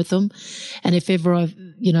spend time with them. And if ever I,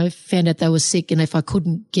 you know, found out they were sick, and if I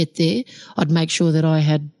couldn't get there, I'd make sure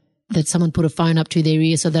that someone put a phone up to their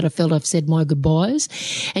ear so that I felt I've said my goodbyes.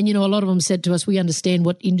 And, you know, a lot of them said to us, we understand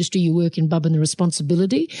what industry you work in, Bub, and the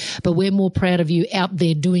responsibility, but we're more proud of you out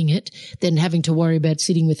there doing it than having to worry about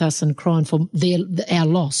sitting with us and crying for our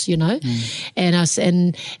loss, you know, and us.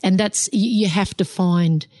 And that's, you have to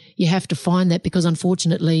find that, because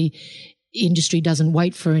unfortunately, industry doesn't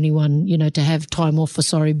wait for anyone, you know, to have time off for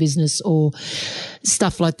sorry business or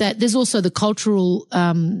stuff like that. There's also the cultural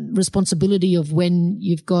responsibility of when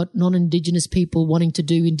you've got non-Indigenous people wanting to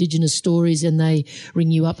do Indigenous stories, and they ring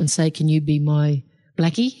you up and say, can you be my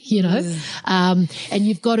Blackie, you know, and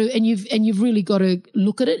you've got to, and you've really got to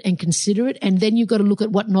look at it and consider it, and then you've got to look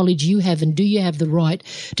at what knowledge you have, and do you have the right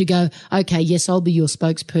to go, okay, yes, I'll be your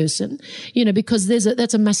spokesperson, you know, because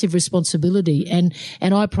that's a massive responsibility, and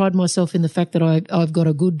I pride myself in the fact that I've got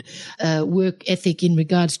a good work ethic in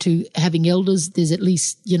regards to having elders. There's at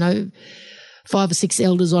least, you know, 5 or 6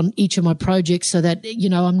 elders on each of my projects, so that, you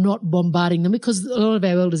know, I'm not bombarding them, because a lot of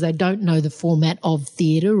our elders, they don't know the format of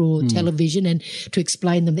theatre or television, and to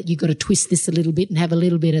explain them that you've got to twist this a little bit and have a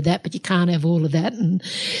little bit of that, but you can't have all of that. And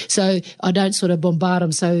so I don't sort of bombard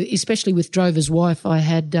them. So especially with Drover's Wife, I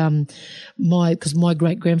had because my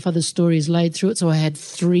great-grandfather's story is laid through it, so I had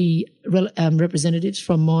 3 representatives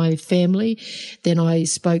from my family. Then I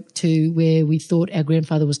spoke to where we thought our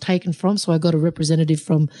grandfather was taken from, so I got a representative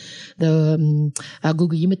from the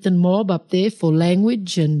Gugu mob up there for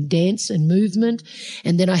language and dance and movement,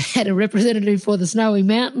 and then I had a representative for the Snowy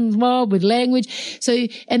Mountains mob with language. So,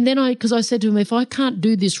 and then because I said to him, if I can't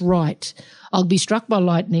do this right, I'll be struck by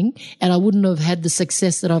lightning, and I wouldn't have had the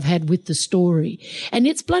success that I've had with the story. And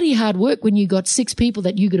it's bloody hard work when you got 6 people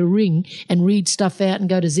that you got to ring and read stuff out and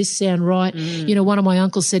go, does this sound right? You know, one of my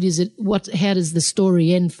uncles said, how does the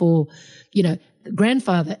story end for, you know,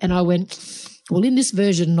 grandfather? And I went, well, in this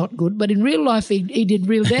version, not good, but in real life, he did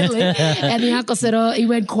real deadly. And the uncle said, he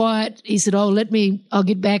went quiet. He said, I'll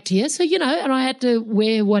get back to you. So, you know, and I had to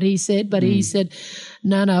wear what he said, but he said,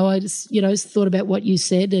 no, I just, you know, thought about what you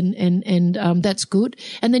said, and that's good.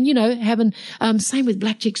 And then, you know, having, same with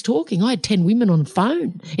Black Chicks Talking. I had 10 women on the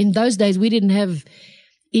phone. In those days, we didn't have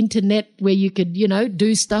internet where you could, you know,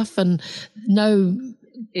 do stuff and know.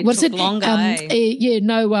 What's it? Longer,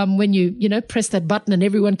 when you know, press that button and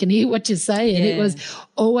everyone can hear what you say. And it was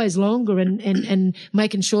always longer, and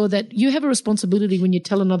making sure that you have a responsibility when you're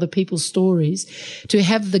telling other people's stories to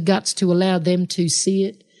have the guts to allow them to see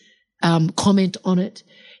it, comment on it,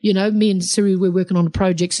 you know, me and Siri, we're working on a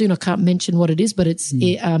project soon. I can't mention what it is, but it's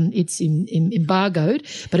embargoed,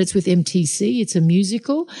 but it's with MTC. It's a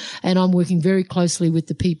musical, and I'm working very closely with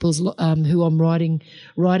the peoples who I'm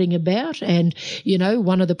writing about. And, you know,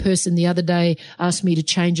 one of the person the other day asked me to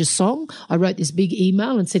change a song. I wrote this big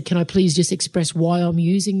email and said, can I please just express why I'm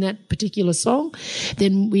using that particular song?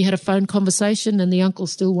 Then we had a phone conversation and the uncle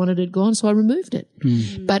still wanted it gone, so I removed it.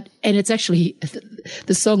 And it's actually,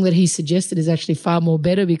 the song that he suggested is actually far more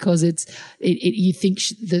better, because you think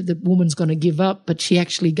the woman's going to give up, but she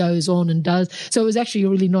actually goes on and does. So it was actually a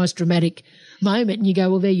really nice dramatic moment, and you go,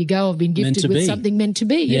 well, there you go, I've been gifted with something meant to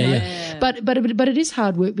be. You know? Yeah. But it is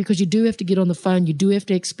hard work, because you do have to get on the phone, you do have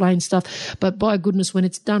to explain stuff. But by goodness, when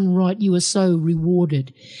it's done right, you are so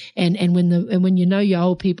rewarded. And when you know your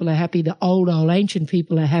old people are happy, the old ancient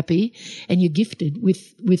people are happy, and you're gifted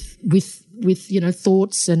with you know,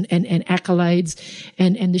 thoughts and accolades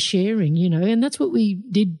and the sharing, you know, and that's what we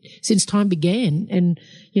did since time began. And,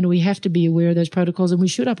 you know, we have to be aware of those protocols, and we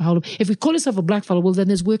should uphold them. If we call yourself a blackfella, well, then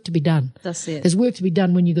there's work to be done. That's it. There's work to be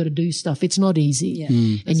done when you got to do stuff. It's not easy.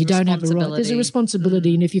 And you don't have a right. There's a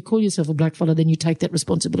responsibility. And if you call yourself a blackfella, then you take that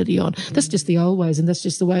responsibility on. That's just the old ways, and that's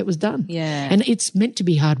just the way it was done. And it's meant to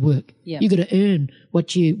be hard work. You got to earn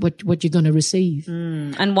what you're going to receive.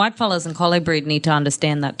 And white fellas and collie need to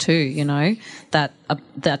understand that too, you know, that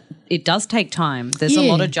it does take time. There's a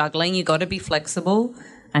lot of juggling. You got to be flexible.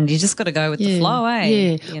 And you just got to go with the flow, eh?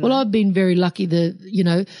 Yeah. You know? Well, I've been very lucky that, you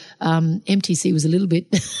know, MTC was a little bit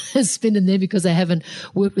spinning there because they haven't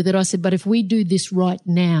worked with it. I said, but if we do this right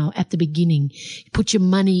now at the beginning, put your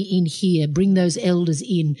money in here, bring those elders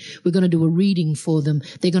in. We're going to do a reading for them.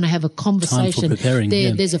 They're going to have a conversation. Time for preparing.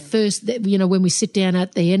 There's a first, you know, when we sit down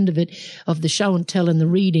at the end of it, of the show and tell and the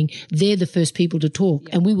reading, they're the first people to talk,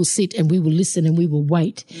 and we will sit and we will listen and we will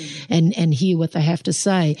wait and hear what they have to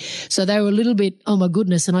say. So they were a little bit, oh my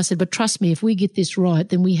goodness. And I said, but trust me, if we get this right,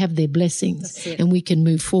 then we have their blessings and we can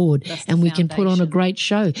move forward and we can put on a great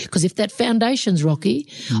show. Because if that foundation's rocky,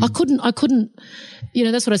 I couldn't, you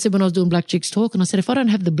know, that's what I said when I was doing Black Chicks Talk. And I said, if I don't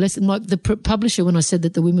have the blessing, like the publisher, when I said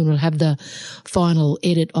that the women will have the final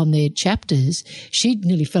edit on their chapters, she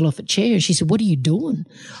nearly fell off a chair. She said, what are you doing?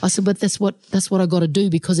 I said, but that's what I got to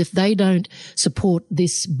do, because if they don't support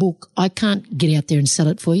this book, I can't get out there and sell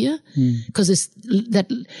it for you, because it's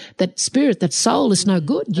that spirit, that soul is no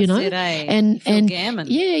good, you know. And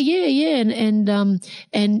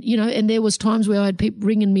you know, and there was times where I had people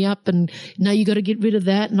ringing me up and, no, you got to get rid of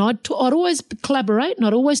that. And I'd always collaborate, and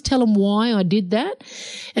I'd always tell them why I did that.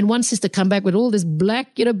 And one sister come back with all this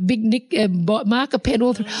black, you know, big marker pen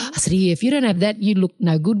all through. I said, yeah, if you don't have that, you look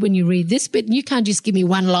no good when you read this bit, and you can't just give me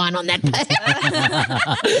one line on that page.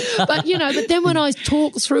 But, you know, but then when I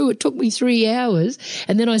talked through, it took me 3 hours,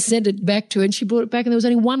 and then I sent it back to her, and she brought it back, and there was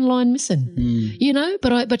only one line missing, you know,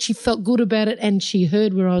 but she felt good about it, and she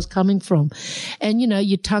heard where I was coming from. And, you know,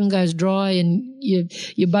 your tongue goes dry and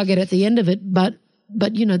you bug it at the end of it,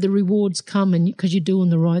 but you know, the rewards come, and because you're doing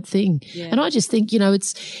the right thing. And I just think, you know,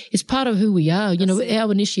 it's part of who we are. You know, our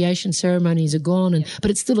initiation ceremonies are gone, but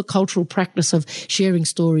it's still a cultural practice of sharing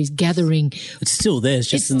stories, gathering. It's still there. It's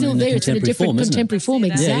just in a contemporary form, isn't it? Contemporary form,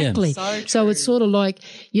 exactly. So it's sort of like,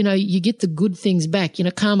 you know, you get the good things back. You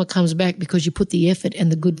know, karma comes back because you put the effort and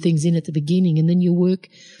the good things in at the beginning, and then your work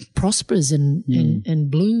prospers and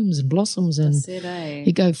blooms and blossoms, and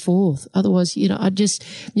you go forth. Otherwise, you know, I just,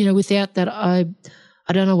 you know, without that,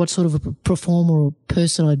 I don't know what sort of a performer or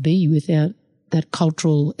person I'd be without that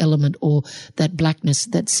cultural element or that blackness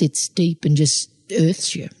that sits deep and just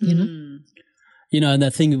earths you, you know? You know, and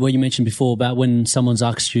that thing where you mentioned before about when someone's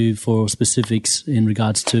asked you for specifics in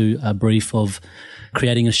regards to a brief of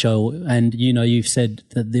creating a show, and, you know, you've said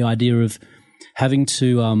that the idea of having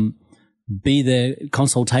to be their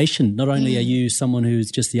consultation. Not only are you someone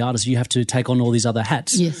who's just the artist, you have to take on all these other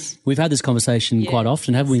hats. Yes. We've had this conversation quite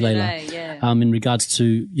often, haven't we, Layla? In regards to,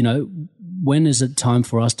 you know, when is it time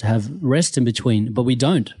for us to have rest in between? But we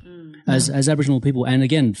don't as Aboriginal people. And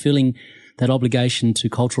again, feeling that obligation to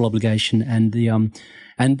cultural obligation and the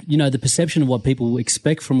and, you know, the perception of what people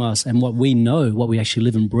expect from us and what we know, what we actually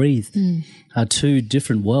live and breathe are two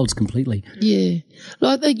different worlds completely. Yeah.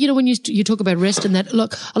 Like, you know, when you talk about rest and that,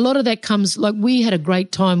 look, a lot of that comes, like we had a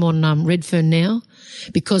great time on Redfern Now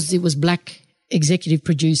because it was black executive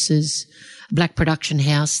producers, black production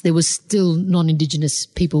house. There was still non-Indigenous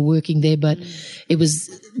people working there, but it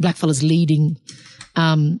was black fellas leading,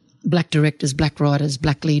 black directors, black writers,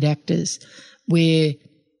 black lead actors, where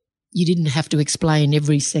you didn't have to explain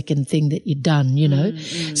every second thing that you'd done, you know,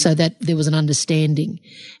 so that there was an understanding.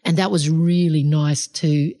 And that was really nice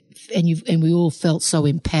to and we all felt so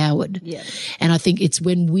empowered. Yeah. And I think it's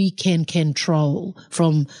when we can control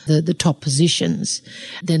from the top positions,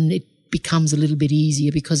 then it becomes a little bit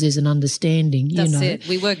easier because there's an understanding. That's you know. it.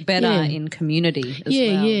 We work better in community as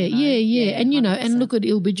well. Yeah. And, 100%. and look at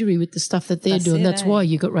Ilbidgery with the stuff that they're doing. That's it, why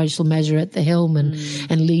you got Rachel Mazur at the helm and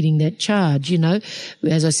leading that charge,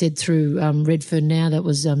 As I said, through Redfern now, that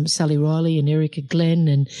was Sally Riley and Erica Glenn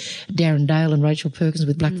and Darren Dale and Rachel Perkins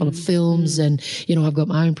with Blackfella Films. And, I've got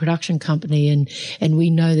my own production company and we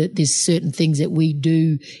know that there's certain things that we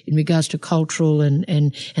do in regards to cultural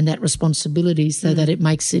and that responsibility so that it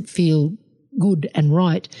makes it feel good and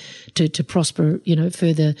right to prosper,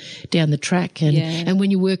 further down the track. And when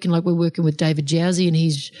you're working, like we're working with David Jowsey and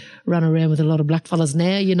he's run around with a lot of blackfellas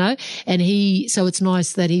now, and so it's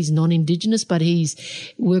nice that he's non-Indigenous, but he's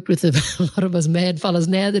worked with a lot of us mad fellas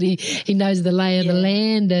now that he knows the lay of the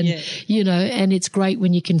land and, and it's great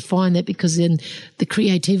when you can find that because then the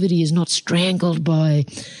creativity is not strangled by,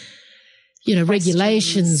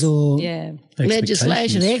 regulations or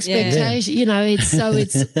legislation, expectation. It's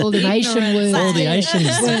all the nation words. All the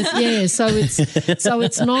Asians. So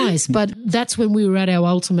it's nice. But that's when we were at our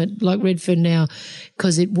ultimate, like Redfern now,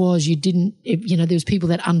 because there was people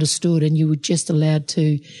that understood and you were just allowed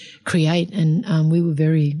to create. And we were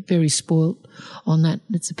very, very spoilt on that.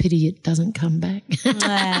 It's a pity it doesn't come back.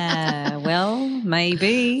 Well,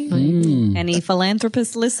 maybe. Any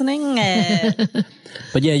philanthropists listening?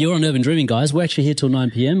 But yeah, you're on Urban Dreaming, guys. We're actually here till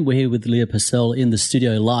 9 p.m. We're here with Leah Purcell in the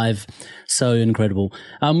studio live. So incredible.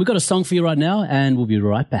 We've got a song for you right now and we'll be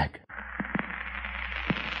right back.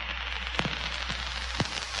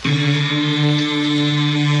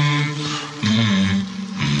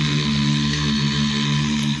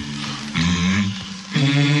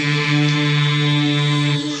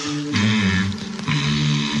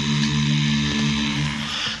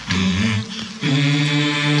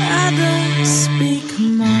 I don't speak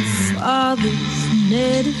my father's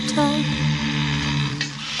native tongue.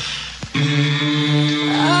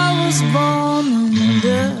 I was born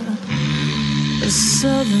under a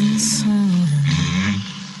southern sun.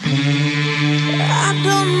 I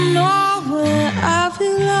don't know where I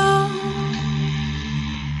belong.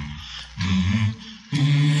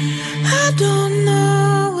 I don't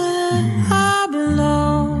know where I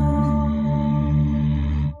belong.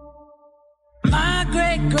 My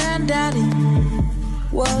great-granddaddy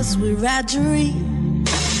was Wiradjuri.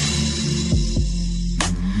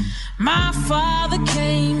 My father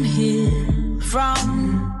came here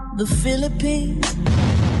from the Philippines.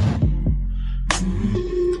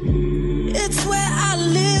 It's where I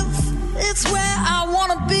live, it's where I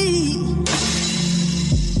wanna be.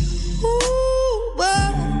 Ooh,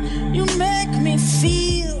 but you make me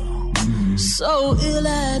feel so ill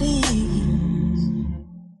at ease.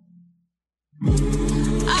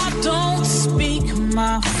 I don't speak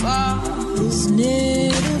my father's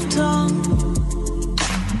native tongue.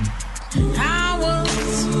 I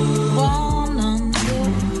was born under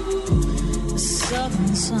the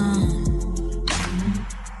southern sun.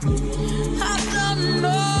 I don't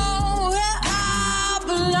know where I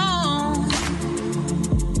belong.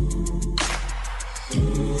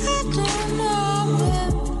 I don't know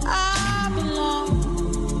where I belong.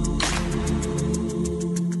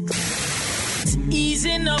 It's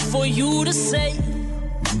easy enough for you to say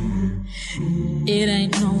it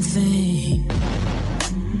ain't no thing,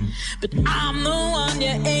 but I'm the one, you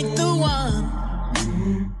ain't the one.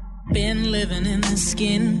 Been living in the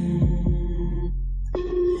skin.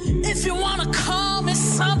 If you wanna call me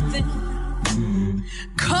something,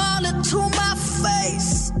 call it to my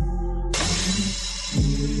face.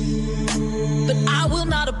 But I will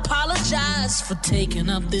not apologize for taking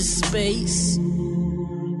up this space.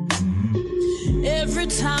 Every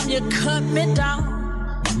time you cut me down,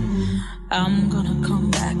 I'm gonna come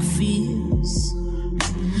back fierce.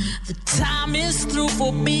 The time is through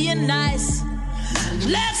for being nice.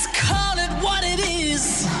 Let's call it what it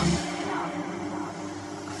is.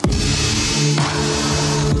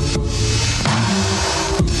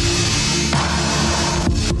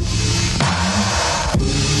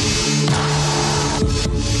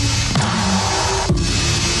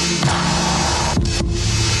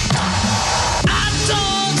 I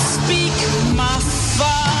don't speak my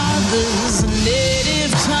father's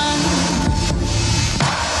native tongue.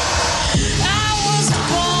 I was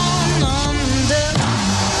born under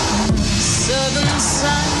southern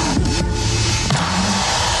sun.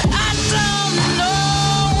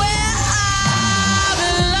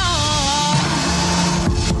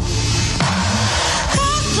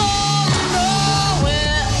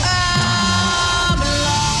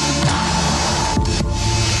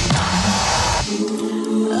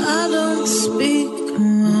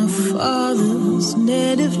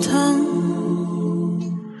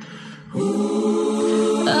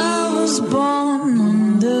 was born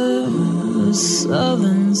under the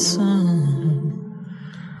southern sun.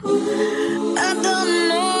 I don't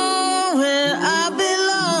know where I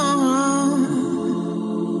belong.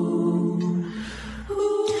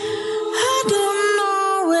 I don't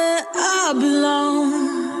know where I belong.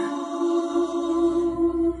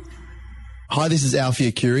 Hi, this is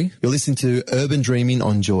Alfia Curie. You're listening to Urban Dreaming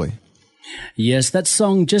on Joy. Yes, that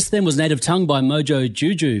song just then was Native Tongue by Mojo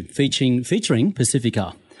Juju featuring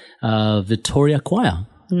Pacifica, Victoria Choir.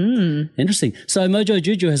 Interesting. So Mojo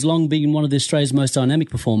Juju has long been one of Australia's most dynamic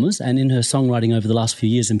performers, and in her songwriting over the last few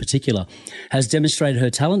years in particular, has demonstrated her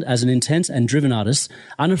talent as an intense and driven artist,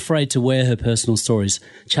 unafraid to wear her personal stories,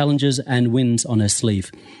 challenges and wins on her sleeve.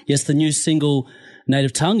 Yes, the new single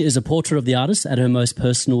Native Tongue is a portrait of the artist at her most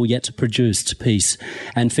personal yet produced piece,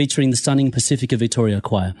 and featuring the stunning Pacifica Victoria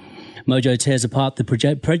Choir. Mojo tears apart the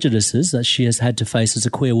prejudices that she has had to face as a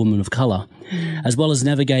queer woman of colour, as well as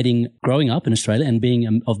navigating growing up in Australia and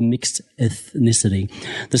being of mixed ethnicity.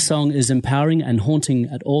 The song is empowering and haunting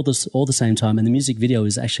at all the same time, and the music video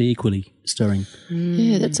is actually equally stirring.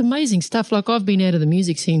 Yeah, that's amazing stuff. Like, I've been out of the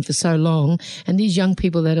music scene for so long, and these young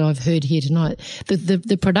people that I've heard here tonight,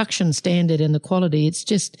 the production standard and the quality, it's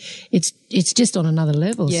just on another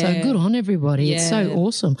level. Yeah. So good on everybody. Yeah. It's so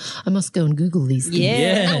awesome. I must go and Google these things. Yeah.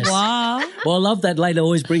 Yes. Wow. Well, I love that Layla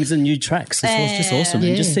always brings in new tracks. It's just awesome.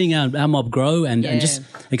 And just seeing our mob grow and just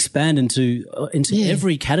expand into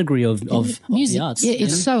every category of music. The arts. Yeah,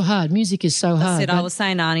 it's so hard. Music is so hard. I was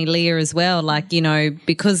saying to Arnie Leah as well, like, you know,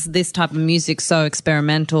 because this type of music's so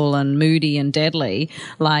experimental and moody and deadly,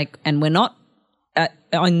 like, and we're not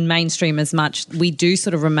on mainstream as much, we do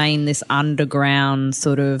sort of remain this underground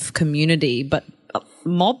sort of community, but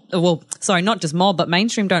not just mob, but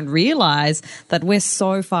mainstream don't realise that we're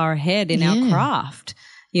so far ahead in our craft,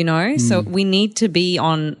 you know? So we need to be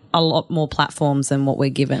on a lot more platforms than what we're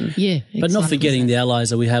given. Yeah. But not forgetting the allies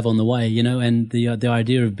that we have on the way, you know, and the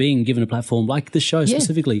idea of being given a platform like this show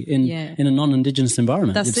specifically in a non-Indigenous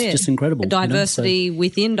environment. That's it's it. just incredible. Diversity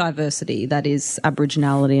within diversity, that is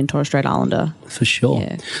Aboriginality and Torres Strait Islander. For sure.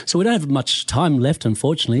 Yeah. So we don't have much time left,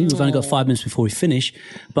 unfortunately. We've only got 5 minutes before we finish.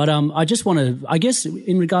 But I just want to, I guess,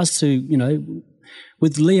 in regards to, you know,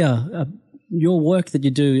 with Leah, your work that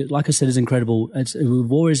you do, like I said, is incredible.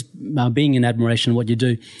 We've always been in admiration of what you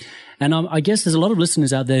do. And I guess there's a lot of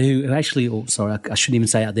listeners out there who actually, I shouldn't even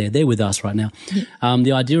say out there, they're with us right now.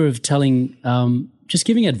 The idea of telling, just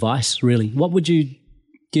giving advice, really. What would you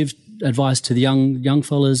give advice to the young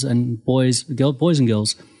fellas and boys and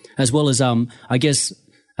girls, as well as, I guess,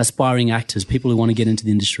 aspiring actors, people who want to get into the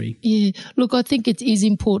industry? Yeah, look, I think it is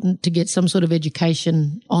important to get some sort of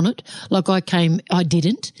education on it. Like, I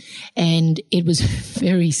didn't, and it was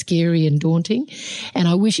very scary and daunting. And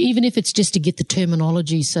I wish, even if it's just to get the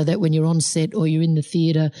terminology so that when you're on set or you're in the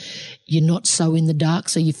theatre, you're not so in the dark,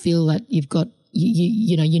 so you feel that you've got,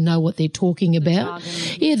 you know what they're talking about.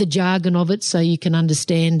 The jargon of it, so you can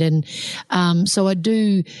understand. And so I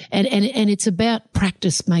do, and it's about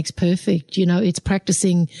practice makes perfect. You know, it's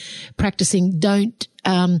practicing. Don't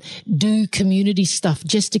do community stuff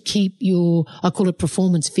just to keep your, I call it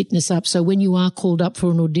performance fitness up. So when you are called up for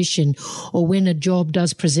an audition or when a job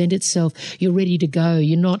does present itself, you're ready to go.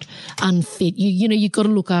 You're not unfit. You know, you've got to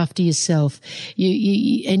look after yourself.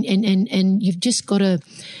 And you've just got to,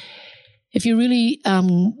 if you really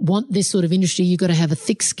want this sort of industry, you've got to have a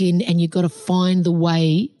thick skin, and you've got to find the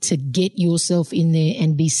way to get yourself in there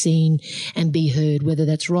and be seen and be heard, whether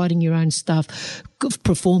that's writing your own stuff,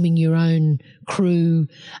 performing your own crew,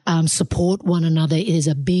 support one another. It is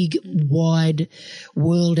a big, wide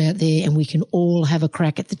world out there, and we can all have a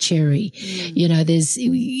crack at the cherry. You know,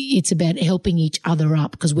 it's about helping each other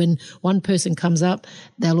up, because when one person comes up,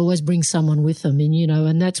 they'll always bring someone with them. And, you know,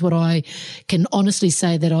 and that's what I can honestly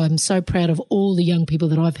say, that I'm so proud of all the young people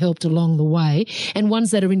that I've helped along the way, and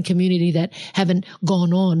ones that are in community that haven't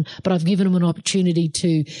gone on, but I've given them an opportunity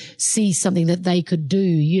to see something that they could do,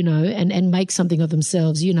 you know, and make something of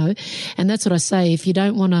themselves, you know. And that's what I say. If you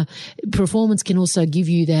don't want to, performance can also give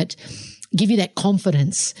you that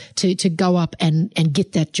confidence to go up and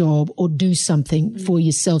get that job or do something for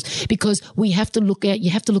yourselves, because you have to look out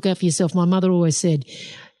for yourself. My mother always said,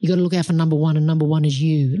 you got to look out for number one, and number one is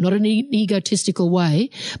you. Not in an egotistical way,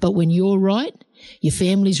 but when you're right, your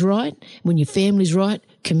family's right. When your family's right,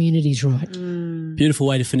 community's right. Beautiful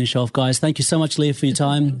way to finish off, guys. Thank you so much, Leah, for your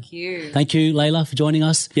time. Thank you. Thank you, Layla, for joining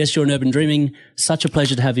us. Yes, you're on Urban Dreaming. Such a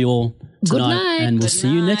pleasure to have you all tonight. Good night. And we'll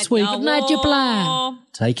see you next week. Good night, you plan.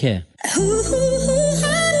 Take care.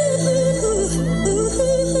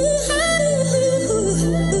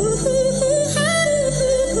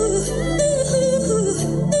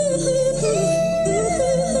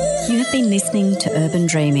 You have been listening to Urban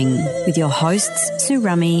Dreaming with your hosts Sue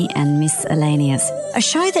Rummy and Miss Elanius, a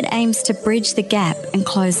show that aims to bridge the gap and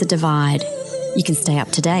close the divide. You can stay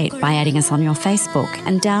up to date by adding us on your Facebook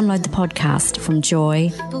and download the podcast from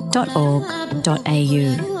joy.org.au.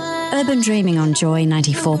 Urban Dreaming on Joy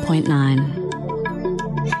 94.9.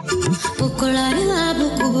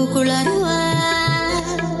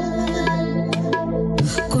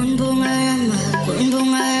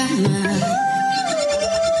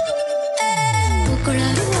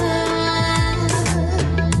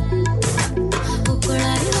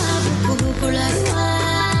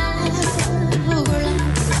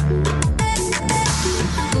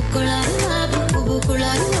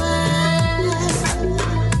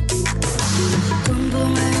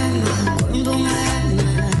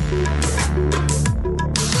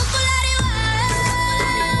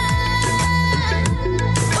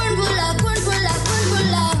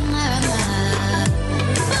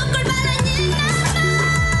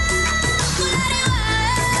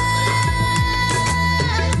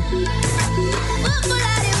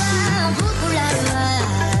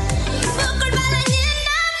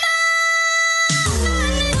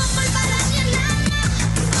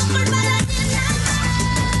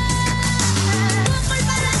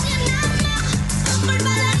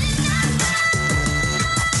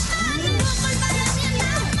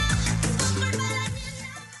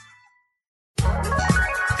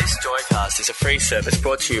 Is a free service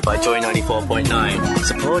brought to you by Joy 94.9.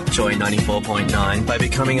 Support Joy 94.9 by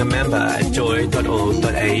becoming a member at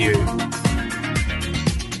joy.org.au.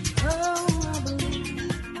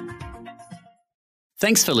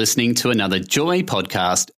 Thanks for listening to another Joy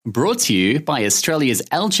podcast brought to you by Australia's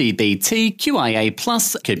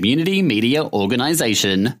LGBTQIA+ community media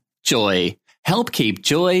organisation, Joy. Help keep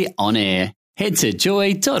Joy on air. Head to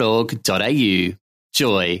joy.org.au.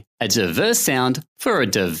 Joy, a diverse sound for a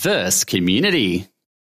diverse community.